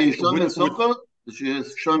understand. Is she a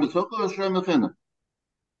shoym mitzvah or shoym mechina?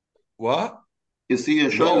 What? Is he a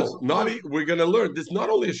shoym? No, we're going to learn. This is not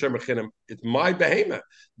only a shoym mechina. It's my behemoth,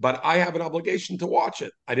 but I have an obligation to watch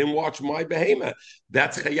it. I didn't watch my behemoth.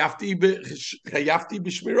 That's chayafti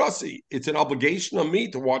b'shmirasi. It's an obligation on me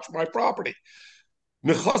to watch my property.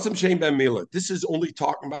 Nechasim shein ben mila. This is only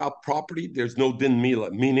talking about property. There's no din mila,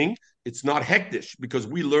 meaning it's not hektish, because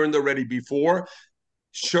we learned already before.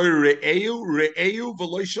 If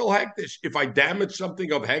I damage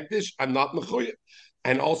something of hektish, I'm not mechuyev.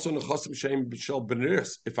 And also nechasim shein b'shel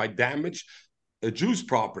b'niris. If I damage a Jew's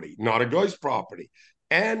property, not a guy's property,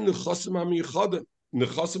 and nechasim amichadim.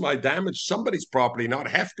 Nechasim, I damage somebody's property, not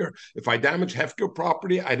hefker. If I damage hefker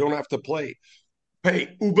property, I don't have to pay. And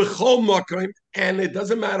it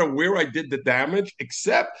doesn't matter where I did the damage,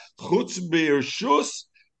 except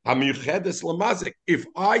if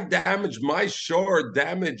I damaged my shore,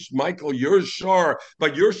 damaged Michael, your shore,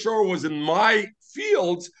 but your shore was in my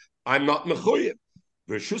fields, I'm not mechuyev.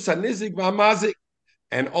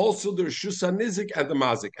 And also there's shusanizik and the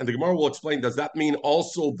mazik. And the Gemara will explain, does that mean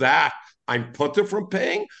also that I'm putter from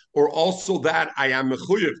paying, or also that I am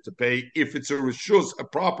mechuyev to pay if it's a reshus, a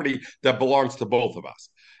property that belongs to both of us?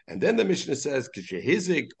 And then the Mishnah says,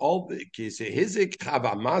 "Kishehizik all the kishehizik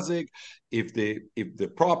chavamazik." If the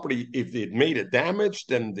property if it made a damage,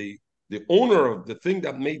 then the owner of the thing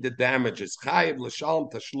that made the damage is chayiv l'shalom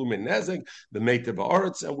tashlumin nezek the meitiv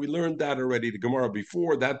haaretz, and we learned that already. The Gemara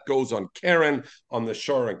before that goes on Karen on the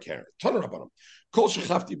shor and Karen. Taner Rabbanim. Kol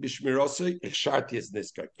shechafti b'shmirosei ichsharti es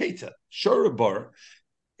niskar keita shor bar.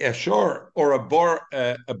 A shor or a bar.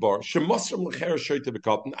 I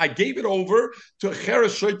gave it over to a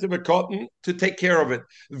cheres shoyte b'katan to take care of it.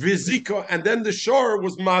 Vizika, and then the shor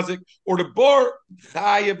was mazik, or the bar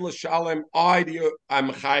chayiv l'shalem. I'm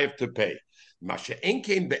chayiv to pay. Masha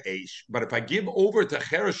came be'esh, but if I give over to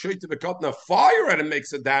cheres shoyte b'katan a fire and it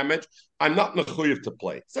makes a damage, I'm not mechuyev to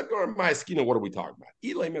play. So, my skina, what are we talking about?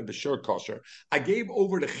 Ilema b'shor kosher. I gave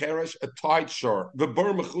over to cheresh a tied shor, the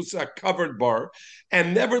bar mechusa, a covered bar,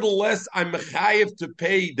 and nevertheless I'm mechayev to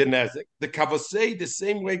pay the nezik. The kavosei the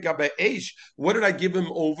same way gabe eish. What did I give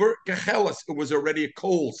him over? Gechelas. It was already a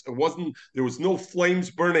coals. It wasn't. There was no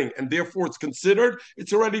flames burning, and therefore it's considered.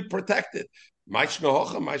 It's already protected. Why do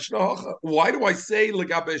I say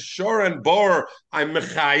legabe shor and bar I'm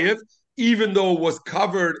mechayev? Even though it was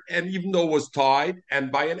covered and even though it was tied,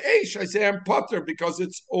 and by an Aish, I say I'm putter because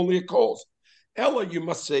it's only a coals. Ella, you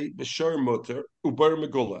must say b'shur mutter uber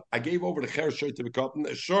megula. I gave over the cheres shoyte b'katan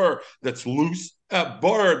a shur that's loose, a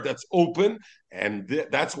bar that's open, and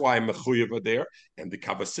that's why I'm mechuyev there. And the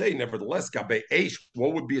kavasei, nevertheless, gabe eish.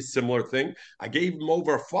 What would be a similar thing? I gave him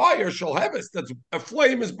over fire shalhevis. That's a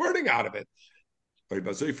flame is burning out of it.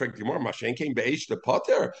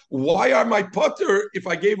 Why are my putter if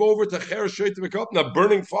I gave over to cheres shoyte b'katan a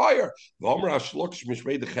burning fire? When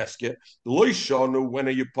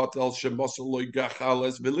are you patel shemosel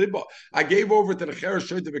gachales v'liba? I gave over to the cheres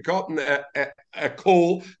shoyte b'katan a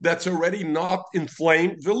coal that's already not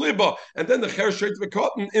inflamed v'liba, and then the cheres shoyte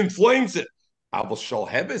b'katan inflames it.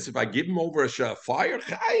 If I give him over a fire,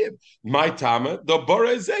 my tama, the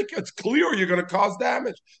barazek, it's clear you're going to cause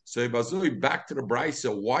damage. So back to the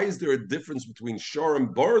brisa. Why is there a difference between shor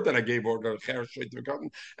and bar that I gave over to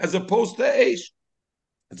as opposed to eish?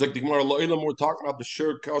 It's like the Gemara Lo'ilam, we're talking about the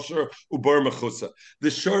shur kosher ubar mechusa. The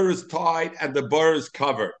shur is tied and the bar is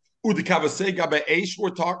covered. Udikavasega be'esh,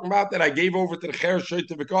 we're talking about that I gave over to the cheres shoyte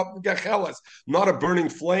b'katan gachelas, not a burning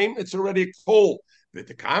flame. It's already a coal. But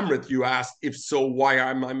the kamret, you asked, if so, why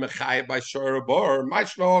am I mechayah by shor bar?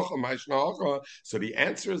 So the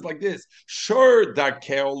answer is like this: shor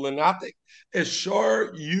darkeo lenatik. A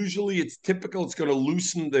shor, usually it's typical, it's going to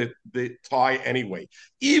loosen the tie anyway.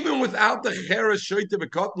 Even without the cheres shoyte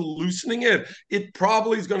b'katan loosening it, it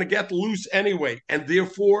probably is going to get loose anyway, and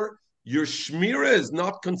therefore your shmira is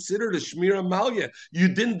not considered a shmira malya. You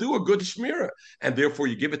didn't do a good shmira, and therefore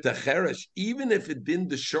you give it to cheresh, even if it didn't,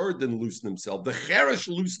 the shor didn't loosen himself. The cheresh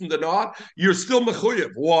loosened the knot. You're still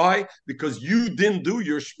mechuyev. Why? Because you didn't do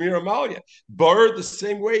your shmira malya. Bar the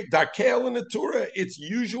same way. Dakel in the Torah, it's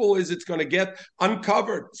usual is it's going to get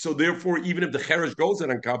uncovered. So therefore, even if the cheresh goes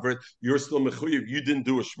and uncovered, you're still mechuyev. You didn't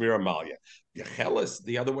do a shmira malya. Yecheles,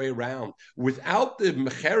 the other way around. Without the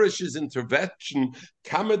Mecherish's intervention,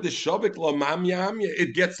 Kamma the Shavik la Mamyamya,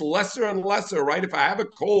 it gets lesser and lesser, right? If I have a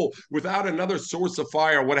coal without another source of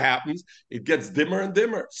fire, what happens? It gets dimmer and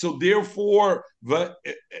dimmer. So therefore, so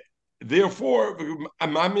therefore,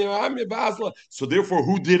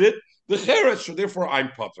 who did it? The Cheresh. So therefore, I'm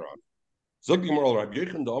Patra on. And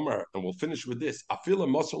we'll finish with this.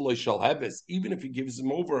 Even if he gives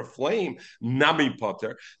him over a flame, nami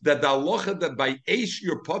potter, that the halacha that by eish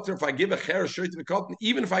your potter, if I give a cheresh shoyte b'katan,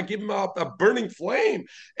 even if I give him a burning flame,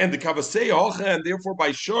 and the kavasei hocha, and therefore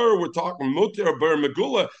by shor we're talking muter ber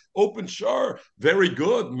megula, open shor, very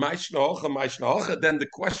good. Maishna hocha. Then the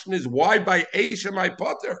question is, why by eish am I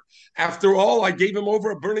potter? After all, I gave him over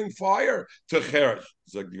a burning fire to cheresh.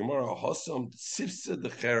 By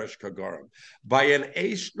an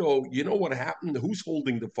Eishno, you know what happened? Who's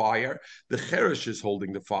holding the fire? The Cheresh is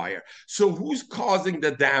holding the fire. So who's causing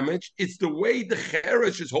the damage? It's the way the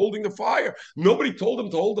Cheresh is holding the fire. Nobody told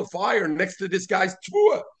him to hold the fire next to this guy's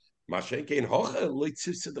Tvua. A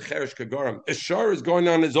shar is going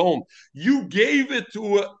on his own. You gave it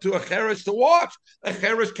to a cheresh to watch. A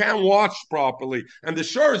cheresh can't watch properly, and the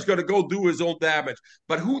shar is going to go do his own damage.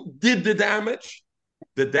 But who did the damage?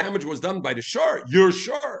 The damage was done by the shar, your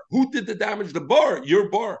shar. Who did the damage? The bar, your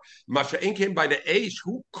bar. Masha'in came by the aish.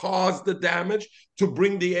 Who caused the damage to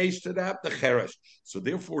bring the aish to that? The cheresh. So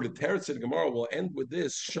therefore, the Teretz and Gemara will end with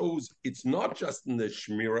this, shows it's not just in the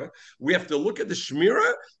shmira. We have to look at the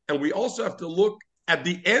shmira, and we also have to look at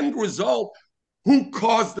the end result. Who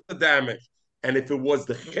caused the damage? And if it was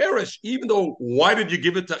the cheresh, even though why did you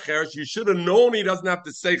give it to cheresh? You should have known he doesn't have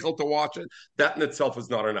the seichel to watch it. That in itself is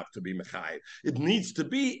not enough to be mechayiv. It needs to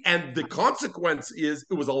be, and the consequence is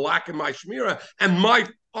it was a lack in my shmira, and my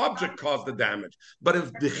object caused the damage. But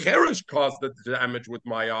if the cheresh caused the damage with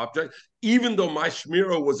my object, even though my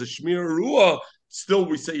shmira was a shmira ruah, still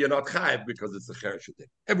we say you're not chayiv because it's the cheresh thing.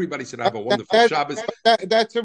 Everybody should have a wonderful Shabbos. That's a